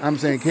 listen. I'm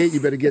saying, Kate, you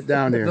better get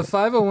down there. The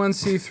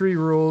 501c3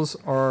 rules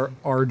are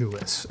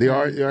arduous. They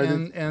are- and, are they?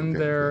 and Okay.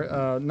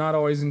 they're not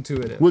always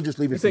intuitive. We'll just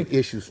leave it from think-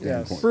 issue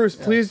standpoint. Bruce,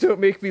 please don't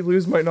make me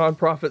lose my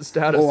nonprofit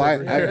status. Oh, I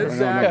over don't here. know.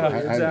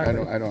 Exactly.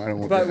 I don't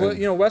want But that. well,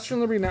 you know,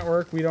 Western Liberty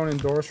Network, we don't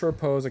endorse or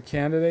oppose a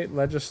candidate,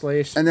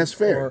 legislation, And that's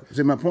fair. or-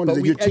 See, my point is but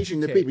that we you're teaching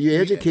the educate. people. You're We-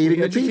 educating we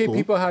the educate people.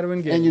 people how to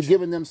engage. And you're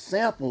giving them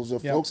samples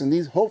of Yep. folks. And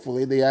these,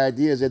 hopefully, the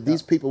idea is that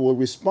these people will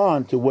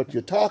respond to what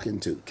you're talking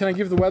to. Can I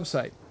give the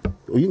website?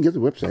 Well, you can get the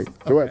website.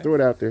 Throw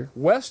it out there.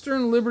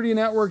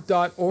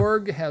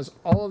 WesternLibertyNetwork.org has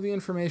all of the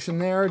information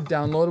there,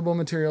 downloadable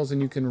materials,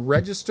 and you can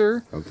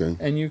register. Okay.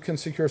 And you can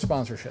secure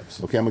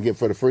sponsorships. Okay, I'm going to get,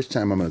 for the first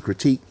time, I'm going to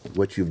critique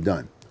what you've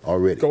done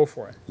already. Go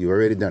for it. You've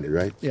already done it,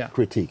 right? Yeah.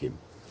 Critique him.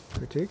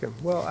 Critique him.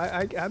 Well,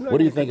 I'm not. What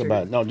do you gonna think critique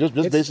about it? him. No, just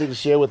It's- basically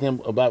share with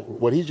him about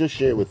what he just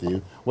shared with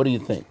you. What do you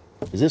think?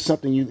 Is this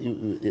something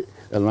it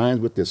aligns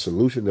with the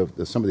solution of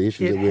some of the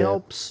issues It that we have?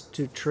 helps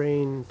to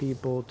train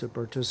people to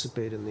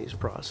participate in these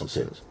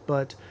processes.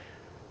 But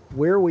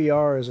where we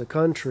are as a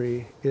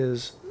country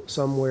is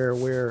somewhere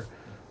where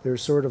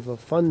there's sort of a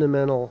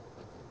fundamental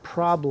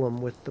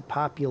problem with the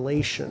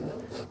population,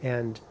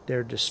 and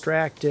they're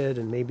distracted,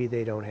 and maybe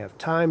they don't have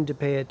time to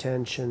pay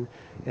attention,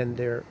 and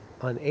they're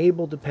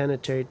unable to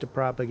penetrate the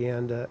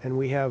propaganda. And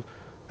we have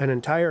an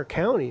entire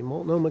county,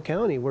 Multnomah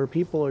County, where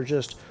people are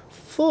just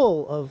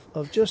full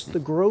of just the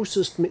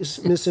grossest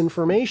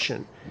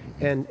misinformation.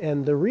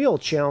 And the real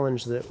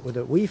challenge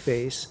that we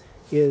face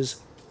is,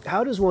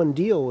 how does one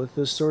deal with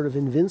this sort of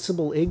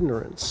invincible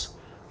ignorance,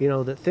 you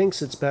know, that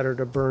thinks it's better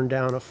to burn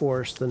down a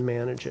forest than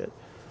manage it,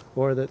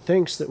 or that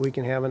thinks that we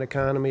can have an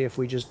economy if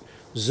we just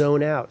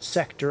zone out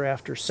sector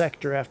after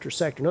sector after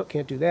sector. No,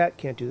 can't do that,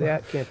 can't do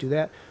that, can't do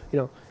that. You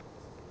know,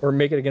 Or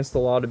make it against the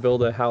law to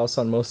build a house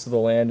on most of the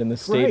land in the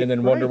state, Right, and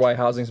then wonder right. why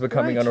housing is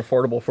becoming Right.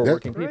 unaffordable for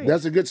working people.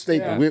 That's a good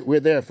statement. Yeah.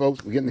 We're there,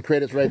 folks. We're getting the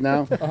credits right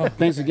now.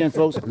 Thanks again,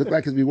 folks. Look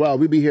like it's be wild.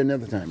 We'll be here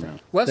another time now.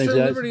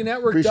 WesternLibertyNetwork.org.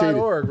 Appreciate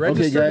it.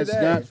 Register okay, guys. today.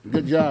 Scott,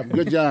 good job.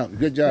 Good job.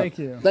 Good job. Thank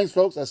you. Thanks,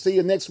 folks. I'll see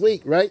you next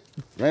week. Right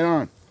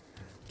on.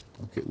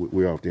 Okay,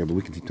 we're off there, but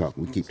we can keep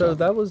talking. We keep So talking.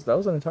 that was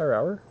an entire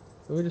hour.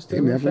 We just Hey,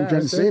 did man, that's what I'm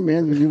trying to say,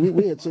 man.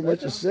 We had so much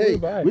to just say. flew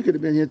by. We could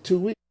have been here 2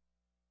 weeks.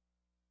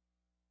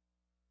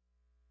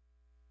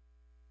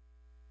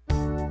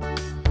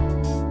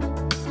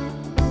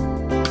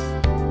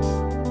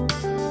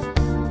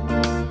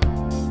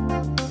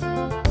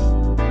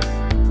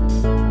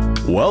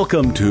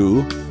 Welcome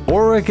to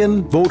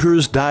Oregon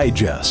Voters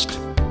Digest,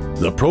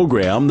 the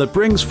program that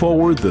brings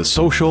forward the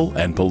social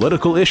and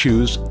political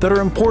issues that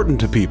are important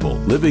to people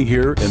living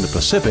here in the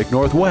Pacific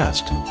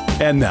Northwest.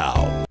 And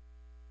now,